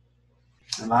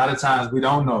lot of times we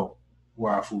don't know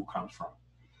where our food comes from.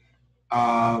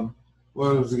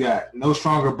 What else we got? No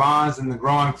stronger bonds than the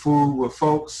growing food with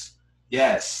folks.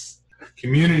 Yes.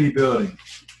 Community building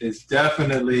is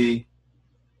definitely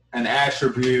an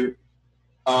attribute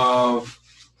of,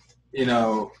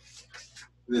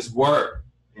 this work,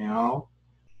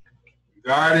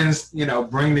 Gardens,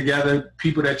 bring together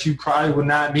people that you probably would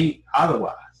not meet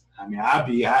otherwise. I mean,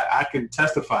 I can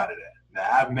testify to that. Now,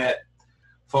 I've met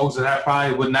folks that I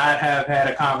probably would not have had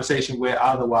a conversation with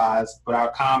otherwise, but our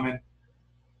common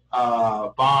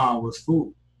bond was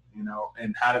food,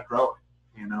 and how to grow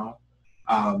it,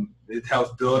 It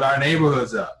helps build our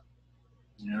neighborhoods up.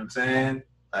 You know what I'm saying?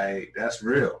 Like, that's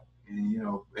real. And,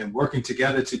 and working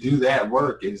together to do that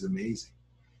work is amazing.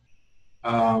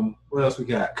 What else we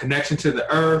got? Connection to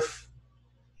the earth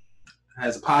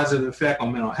has a positive effect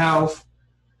on mental health.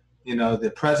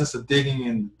 The presence of digging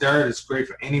in dirt is great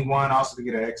for anyone, also to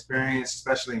get an experience,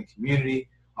 especially in community.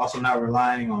 Also not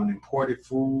relying on imported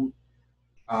food.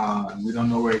 We don't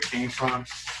know where it came from.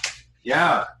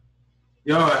 Yeah.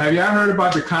 Yo, have y'all heard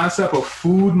about the concept of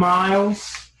food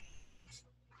miles?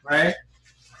 Right?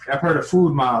 I've heard of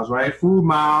food miles, right? Food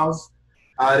miles,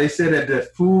 they said that the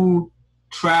food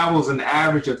travels an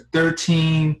average of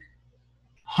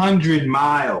 1,300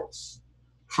 miles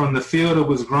from the field it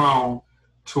was grown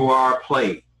to our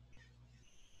plate.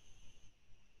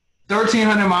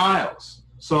 1,300 miles.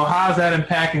 So how's that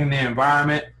impacting the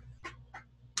environment?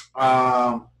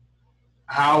 How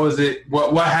is it?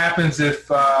 What happens if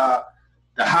the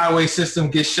highway system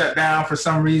gets shut down for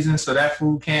some reason, so that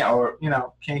food can't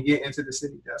get into the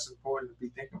city? That's important to be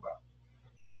thinking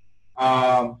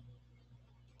about.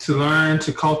 To learn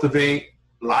to cultivate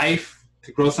life,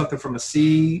 to grow something from a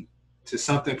seed to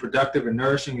something productive and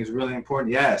nourishing is really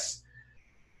important. Yes.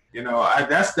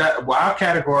 I'll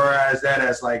categorize that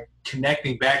as like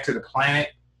connecting back to the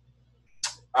planet.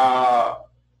 The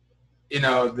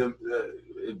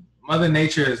Mother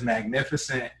Nature is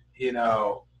magnificent,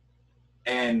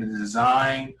 and the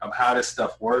design of how this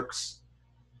stuff works.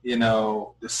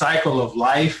 The cycle of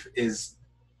life is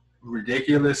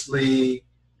ridiculously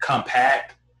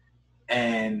compact,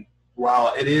 and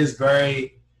while it is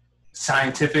very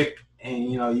scientific and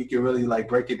you can really like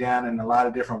break it down in a lot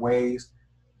of different ways,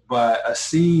 but a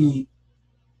seed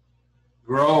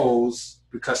grows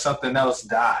because something else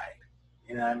died.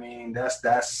 You know what I mean?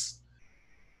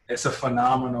 It's a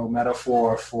phenomenal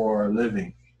metaphor for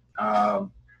living.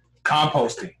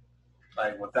 Composting,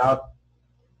 like without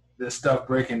this stuff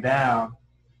breaking down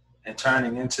and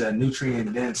turning into a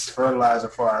nutrient-dense fertilizer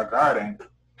for our garden,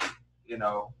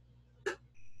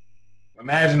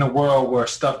 imagine a world where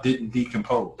stuff didn't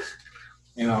decompose,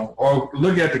 or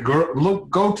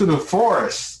go to the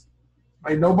forest.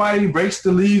 Like nobody breaks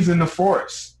the leaves in the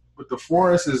forest, but the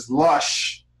forest is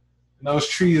lush. And those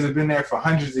trees have been there for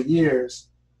hundreds of years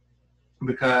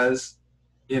because,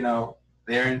 they're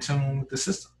in tune with the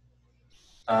system.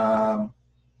 What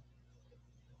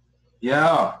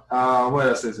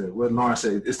else is it? What did Lauren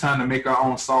say? It's time to make our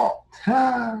own salt.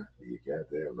 You got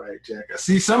that right, Jack. I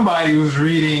see somebody was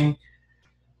reading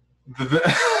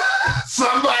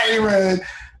somebody read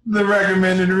the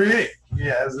recommended reading.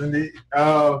 Yes, indeed.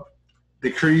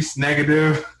 Decrease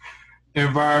negative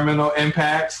environmental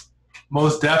impacts.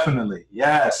 Most definitely.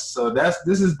 Yes. So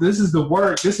this is the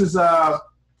work. This is the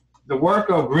work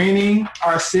of greening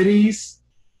our cities.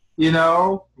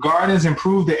 Gardens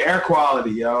improve the air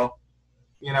quality, yo.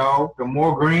 The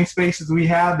more green spaces we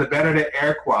have, the better the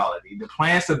air quality. The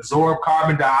plants absorb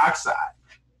carbon dioxide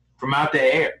from out the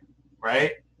air,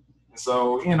 right?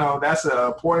 So, that's an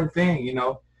important thing,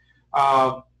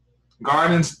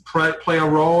 Gardens play a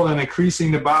role in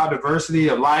increasing the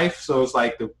biodiversity of life. So it's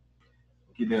like the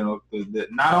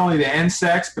not only the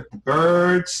insects, but the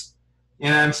birds,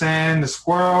 the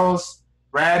squirrels,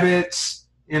 rabbits,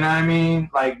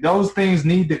 like those things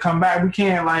need to come back. We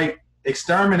can't like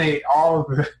exterminate all of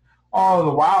the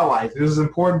wildlife. This is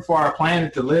important for our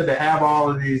planet to live, to have all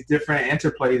of these different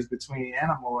interplays between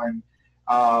animal and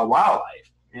wildlife.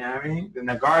 You know what I mean? And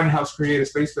the garden helps create a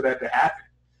space for that to happen.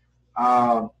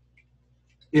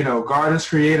 Gardens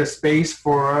create a space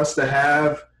for us to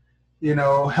have,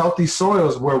 healthy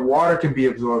soils where water can be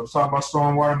absorbed. I was talking about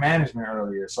stormwater management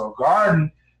earlier. So a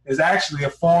garden is actually a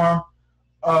form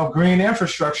of green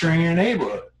infrastructure in your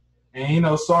neighborhood. And,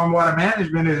 stormwater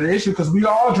management is an issue because we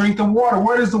all drink the water.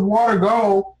 Where does the water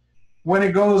go when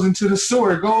it goes into the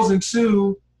sewer? It goes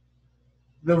into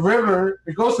the river.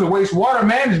 It goes to the wastewater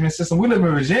management system. We live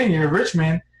in Virginia,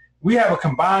 Richmond. We have a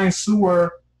combined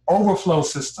sewer overflow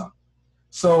system.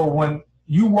 So when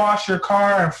you wash your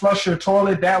car and flush your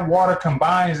toilet, that water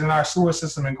combines in our sewer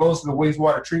system and goes to the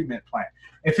wastewater treatment plant.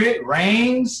 If it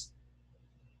rains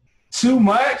too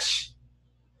much,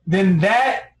 then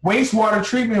that wastewater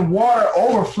treatment water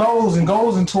overflows and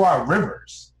goes into our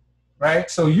rivers, right?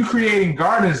 So you creating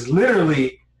gardens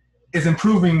literally is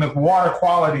improving the water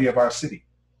quality of our city,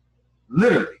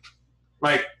 literally,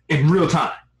 like in real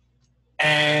time.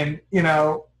 And,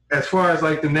 as far as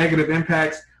like the negative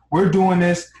impacts, we're doing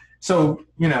this. So,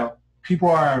 people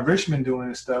are in Richmond doing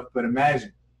this stuff, but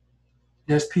imagine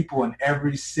there's people in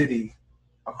every city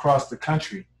across the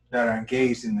country that are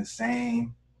engaged in the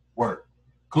same work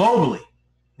globally.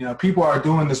 People are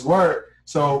doing this work.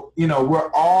 So,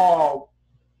 we're all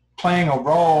playing a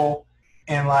role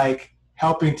in like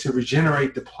helping to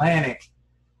regenerate the planet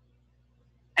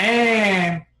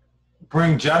and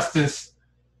bring justice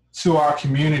to our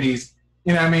communities,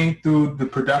 through the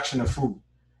production of food.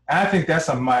 And I think that's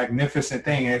a magnificent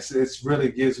thing. It's really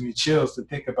gives me chills to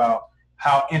think about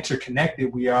how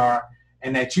interconnected we are,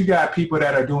 and that you got people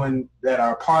that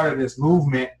are part of this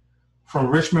movement from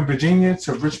Richmond, Virginia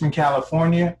to Richmond,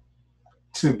 California,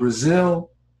 to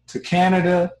Brazil, to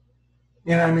Canada,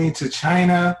 you know what I mean, to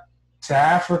China, to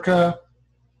Africa,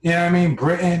 you know what I mean,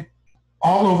 Britain,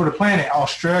 all over the planet,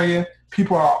 Australia.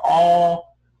 People are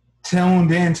all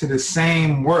tuned into the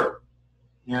same work,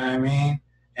 you know what I mean?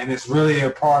 And it's really a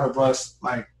part of us,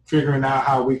 like, figuring out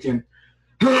how we can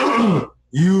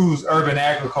use urban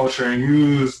agriculture and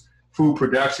use food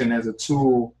production as a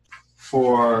tool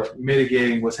for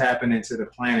mitigating what's happening to the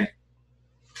planet.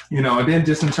 You know, and then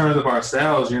just in terms of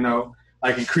ourselves, you know,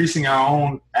 like increasing our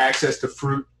own access to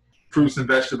fruits and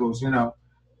vegetables, you know.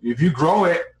 If you grow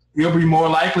it, you'll be more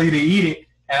likely to eat it.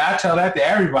 And I tell that to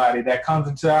everybody that comes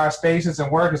into our spaces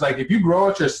and work. It's like, if you grow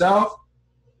it yourself,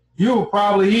 you'll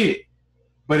probably eat it.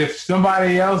 But if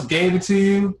somebody else gave it to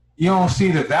you, you don't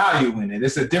see the value in it.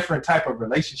 It's a different type of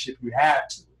relationship you have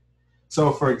to it.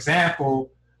 So, for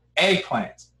example,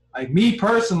 eggplants. Like me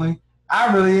personally,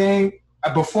 I really ain't,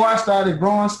 before I started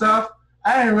growing stuff,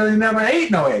 I didn't really never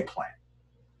ate no eggplant.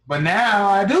 But now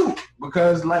I do,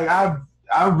 because like I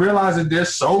realize that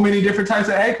there's so many different types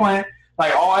of eggplant.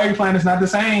 Like, all eggplant is not the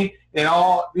same. And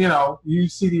all, you know, you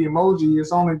see the emoji,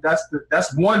 it's only,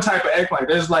 that's one type of eggplant.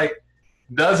 There's like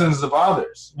dozens of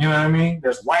others. You know what I mean?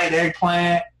 There's white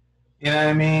eggplant. You know what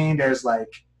I mean? There's like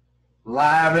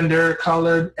lavender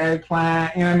colored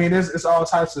eggplant. You know what I mean? It's all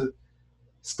types of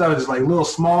stuff. There's like little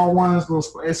small ones, so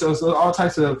it's all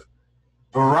types of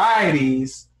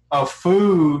varieties of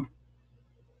food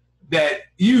that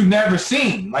you've never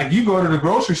seen. Like, you go to the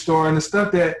grocery store and the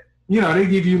stuff that, you know, they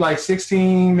give you like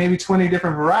 16, maybe 20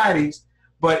 different varieties.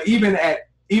 But even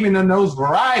in those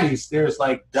varieties, there's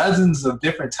like dozens of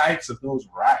different types of those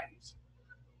varieties,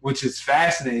 which is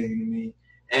fascinating to me.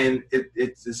 And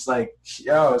it's like,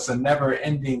 yo, it's a never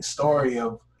ending story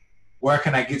of where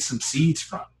can I get some seeds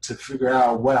from to figure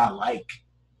out what I like,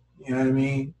 you know what I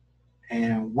mean?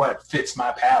 And what fits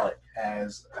my palate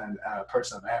as a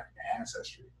person of African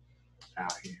ancestry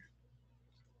out here.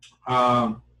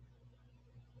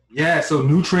 Yeah, so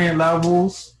nutrient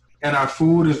levels in our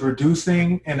food is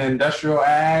reducing in the industrial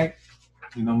ag.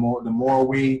 You know, the more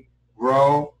we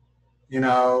grow, you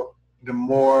know, the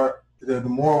more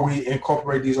we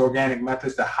incorporate these organic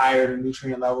methods, the higher the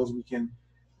nutrient levels we can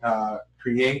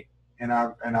create in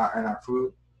our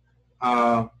food.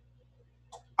 So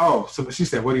she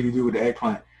said, what do you do with the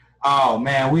eggplant? Oh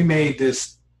man, we made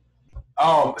this.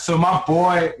 Oh, so my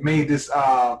boy made this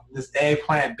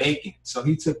eggplant bacon. So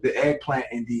he took the eggplant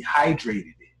and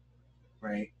dehydrated it,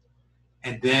 right?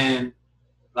 And then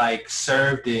like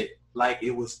served it like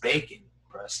it was bacon,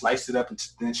 bro. Sliced it up into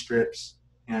thin strips,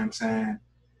 you know what I'm saying?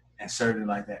 And served it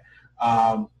like that.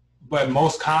 But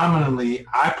most commonly,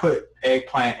 I put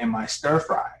eggplant in my stir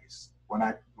fries when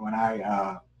I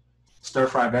stir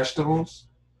fry vegetables.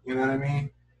 You know what I mean?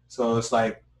 So it's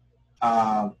like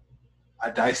I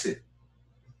dice it,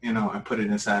 you know, and put it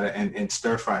inside it and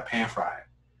stir fry, pan fry it.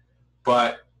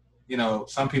 But, you know,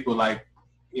 some people like,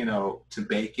 you know, to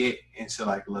bake it into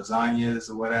like lasagnas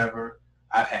or whatever.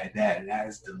 I've had that, and that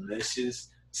is delicious.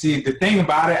 See, the thing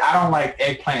about it, I don't like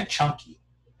eggplant chunky.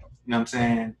 You know what I'm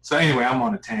saying? So anyway, I'm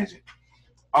on a tangent.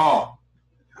 Oh,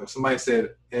 somebody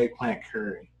said eggplant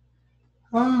curry.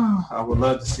 Oh, I would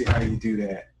love to see how you do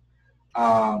that.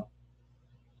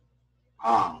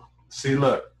 See,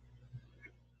 look.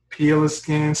 Peel the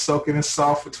skin, soak it in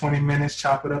salt for 20 minutes,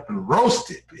 chop it up, and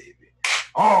roast it, baby.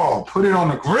 Oh, put it on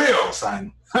the grill,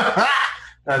 son.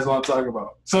 That's what I'm talking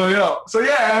about. So yeah,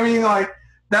 I mean, like,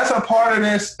 that's a part of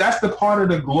this. That's the part of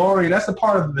the glory. That's the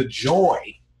part of the joy.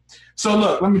 So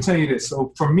look, let me tell you this.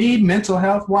 So for me, mental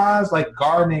health wise, like,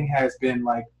 gardening has been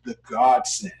like the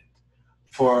godsend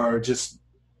for just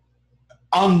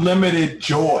unlimited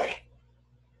joy.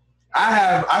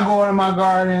 I go into my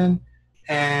garden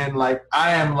and like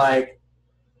I am like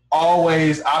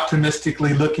always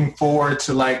optimistically looking forward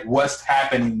to like what's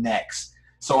happening next.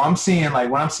 So I'm seeing, like,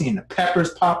 when I'm seeing the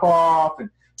peppers pop off and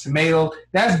tomatoes,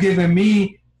 that's giving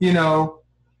me, you know,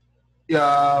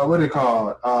 what do they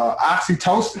call it?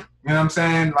 Oxytocin. You know what I'm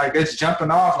saying? Like, it's jumping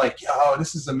off like, yo,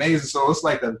 this is amazing. So it's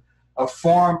like a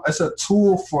form, it's a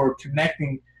tool for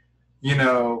connecting, you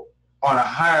know, on a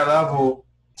higher level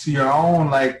to your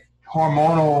own like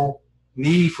hormonal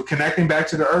need for connecting back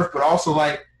to the earth, but also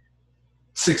like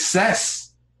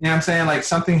success. You know what I'm saying? Like,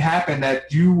 something happened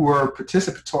that you were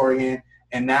participatory in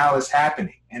and now it's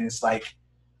happening. And it's like,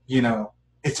 you know,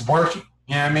 it's working.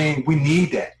 You know what I mean? We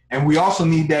need that. And we also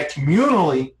need that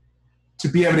communally to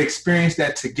be able to experience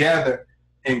that together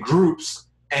in groups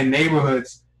and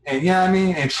neighborhoods and, you know what I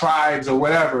mean, and tribes or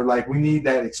whatever. Like, we need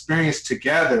that experience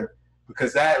together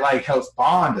because that, like, helps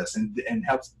bond us and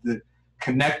helps to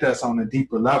connect us on a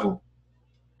deeper level.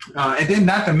 And then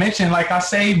not to mention, like, I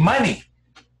save money.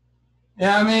 You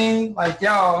know what I mean? Like,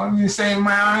 yo, let me say, man,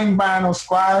 I ain't buying no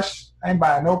squash. I ain't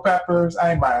buying no peppers.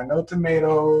 I ain't buying no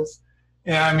tomatoes.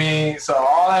 You know what I mean? So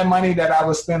all that money that I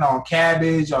would spend on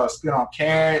cabbage or spend on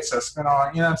carrots or spend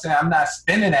on, you know what I'm saying? I'm not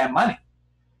spending that money.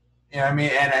 You know what I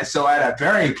mean? And so at a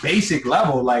very basic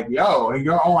level, like, yo, in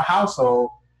your own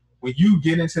household, when you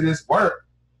get into this work,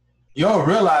 you'll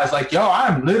realize, like, yo,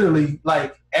 I'm literally,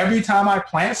 like, every time I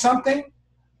plant something,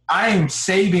 I am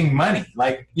saving money.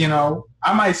 Like, you know,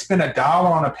 I might spend $1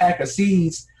 on a pack of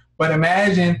seeds, but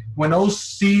imagine when those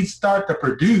seeds start to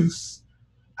produce,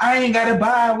 I ain't got to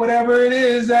buy whatever it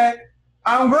is that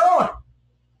I'm growing.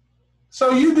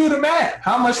 So you do the math.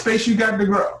 How much space you got to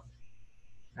grow?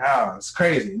 Oh, it's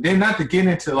crazy. Then not to get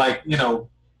into, like, you know,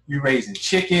 you raising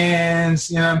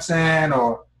chickens, you know what I'm saying?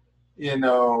 Or, you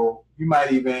know, you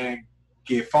might even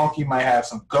get funky, might have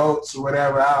some goats or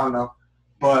whatever. I don't know.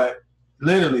 But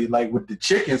literally, like, with the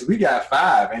chickens, we got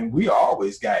 5 and we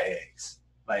always got eggs,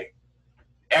 like,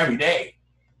 every day.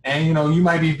 And, you know, you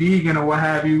might be vegan or what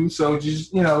have you. So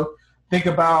just, you know, think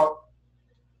about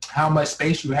how much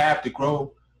space you have to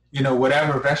grow, you know,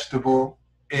 whatever vegetable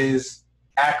is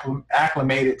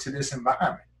acclimated to this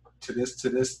environment, to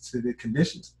the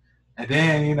conditions. And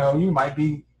then, you know, you might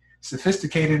be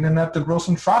sophisticated enough to grow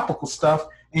some tropical stuff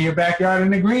in your backyard in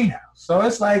the greenhouse. So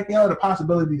it's like, you know, the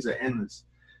possibilities are endless.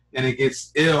 And it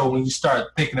gets ill when you start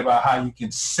thinking about how you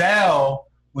can sell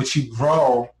what you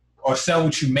grow or sell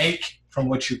what you make from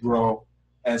what you grow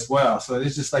as well. So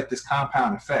it's just like this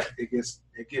compound effect. It gets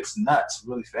nuts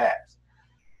really fast.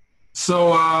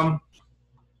 So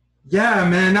yeah,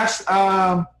 man, that's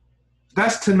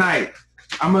tonight.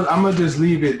 I'm gonna just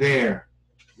leave it there.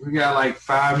 We got like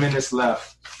 5 minutes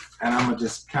left, and I'm gonna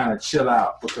just kind of chill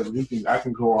out because I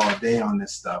can go all day on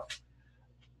this stuff.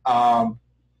 I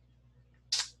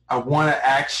want to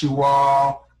ask you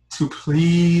all to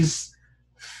please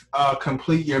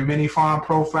complete your mini farm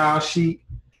profile sheet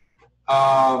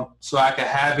so I can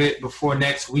have it before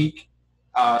next week,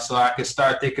 so I can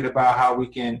start thinking about how we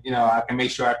can, you know, I can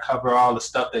make sure I cover all the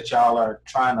stuff that y'all are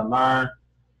trying to learn.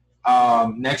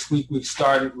 Next week we'll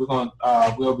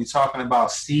be talking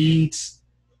about seeds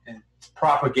and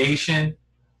propagation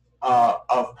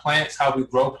of plants, how we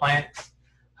grow plants.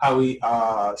 How we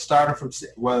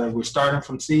whether we're starting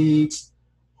from seeds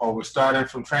or we're starting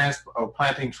from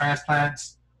planting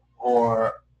transplants,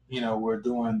 or, you know, we're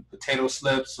doing potato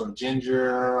slips or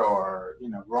ginger, or, you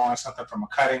know, growing something from a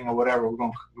cutting or whatever. We're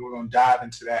gonna dive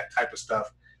into that type of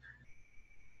stuff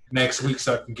next week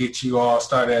so I can get you all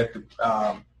started at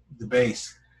the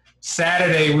base.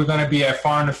 Saturday we're gonna be at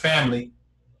Farm to Family,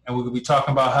 and we're gonna be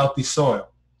talking about healthy soil.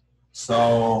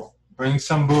 So bring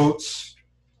some boots,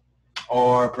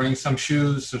 or bring some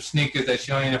shoes, some sneakers that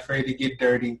you ain't afraid to get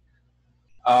dirty.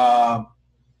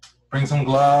 Bring some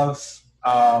gloves,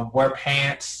 wear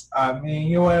pants. I mean,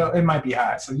 you know, it might be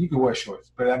hot, so you can wear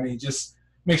shorts. But, I mean, just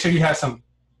make sure you have some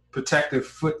protective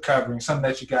foot covering, something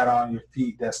that you got on your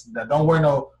feet. That don't wear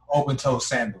no open-toe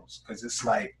sandals, because it's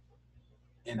like,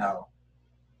 you know,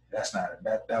 that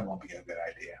won't be a good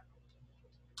idea.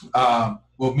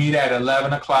 We'll meet at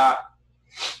 11 o'clock.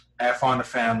 At Farm to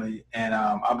Family, and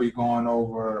I'll be going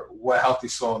over what healthy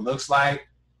soil looks like.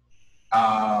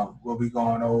 We'll be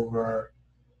going over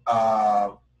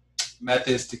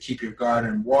methods to keep your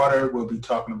garden watered. We'll be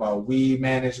talking about weed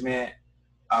management,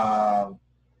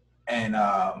 and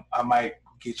I might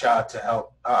get y'all to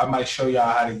help. I might show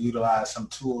y'all how to utilize some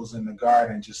tools in the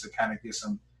garden just to kind of get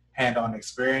some hand-on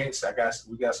experience.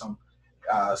 We got some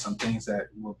things that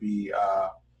will be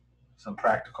some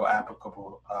practical,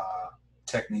 applicable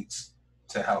techniques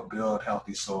to help build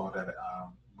healthy soil that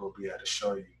we'll be able to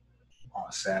show you on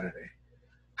Saturday.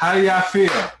 How do y'all feel?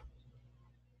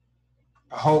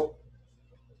 I hope.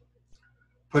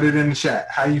 Put it in the chat.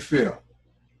 How you feel?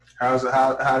 How's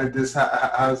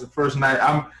the first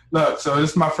night? So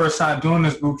this is my first time doing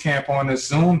this boot camp on this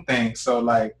Zoom thing. So,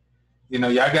 like, you know,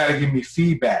 y'all got to give me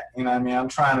feedback. You know what I mean? I'm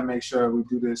trying to make sure we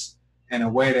do this in a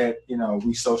way that, you know,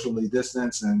 we socially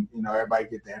distance and, you know, everybody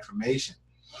get the information.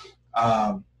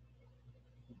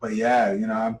 But yeah, you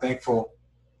know, I'm thankful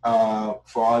for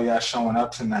all y'all showing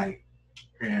up tonight,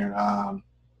 and I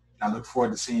look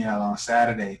forward to seeing y'all on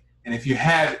Saturday. And if you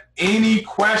have any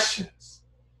questions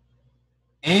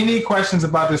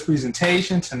about this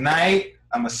presentation tonight,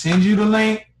 I'm gonna send you the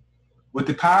link with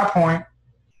the PowerPoint,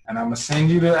 and I'm gonna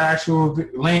send you the actual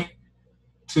link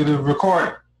to the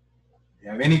recording. If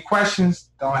you have any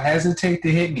questions, don't hesitate to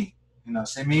hit me. You know,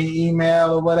 send me an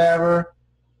email or whatever.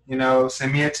 You know,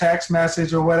 send me a text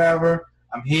message or whatever.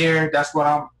 I'm here. That's what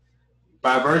I'm.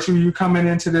 By virtue of you coming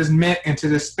into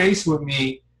this space with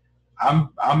me,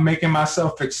 I'm making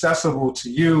myself accessible to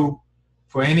you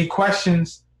for any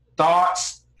questions,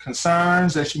 thoughts,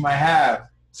 concerns that you might have.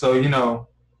 So, you know,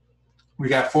 we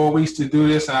got 4 weeks to do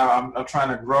this, and I'm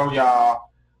trying to grow y'all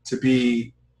to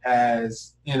be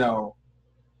as, you know,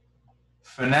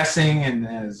 finessing and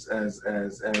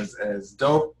as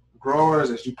dope growers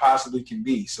as you possibly can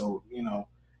be. So, you know,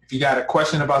 if you got a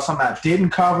question about something I didn't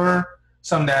cover,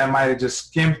 something that I might have just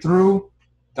skimmed through,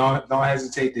 don't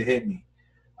hesitate to hit me.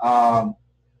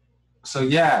 So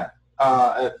yeah,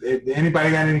 if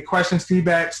anybody got any questions,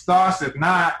 feedbacks, thoughts? If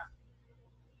not,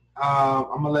 I'm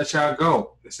gonna let y'all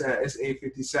go. It's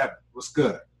 8:57. What's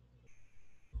good?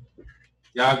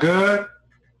 Y'all good?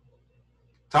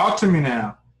 Talk to me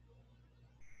now.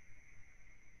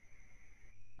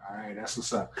 All right, that's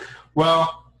what's up.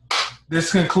 Well,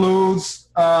 this concludes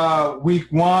week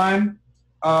 1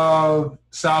 of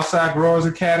Southside Growers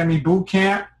Academy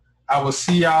Bootcamp. I will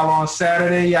see y'all on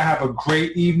Saturday. Y'all have a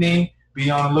great evening. Be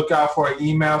on the lookout for an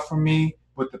email from me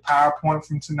with the PowerPoint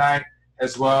from tonight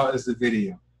as well as the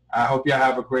video. I hope y'all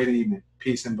have a great evening.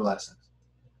 Peace and blessings.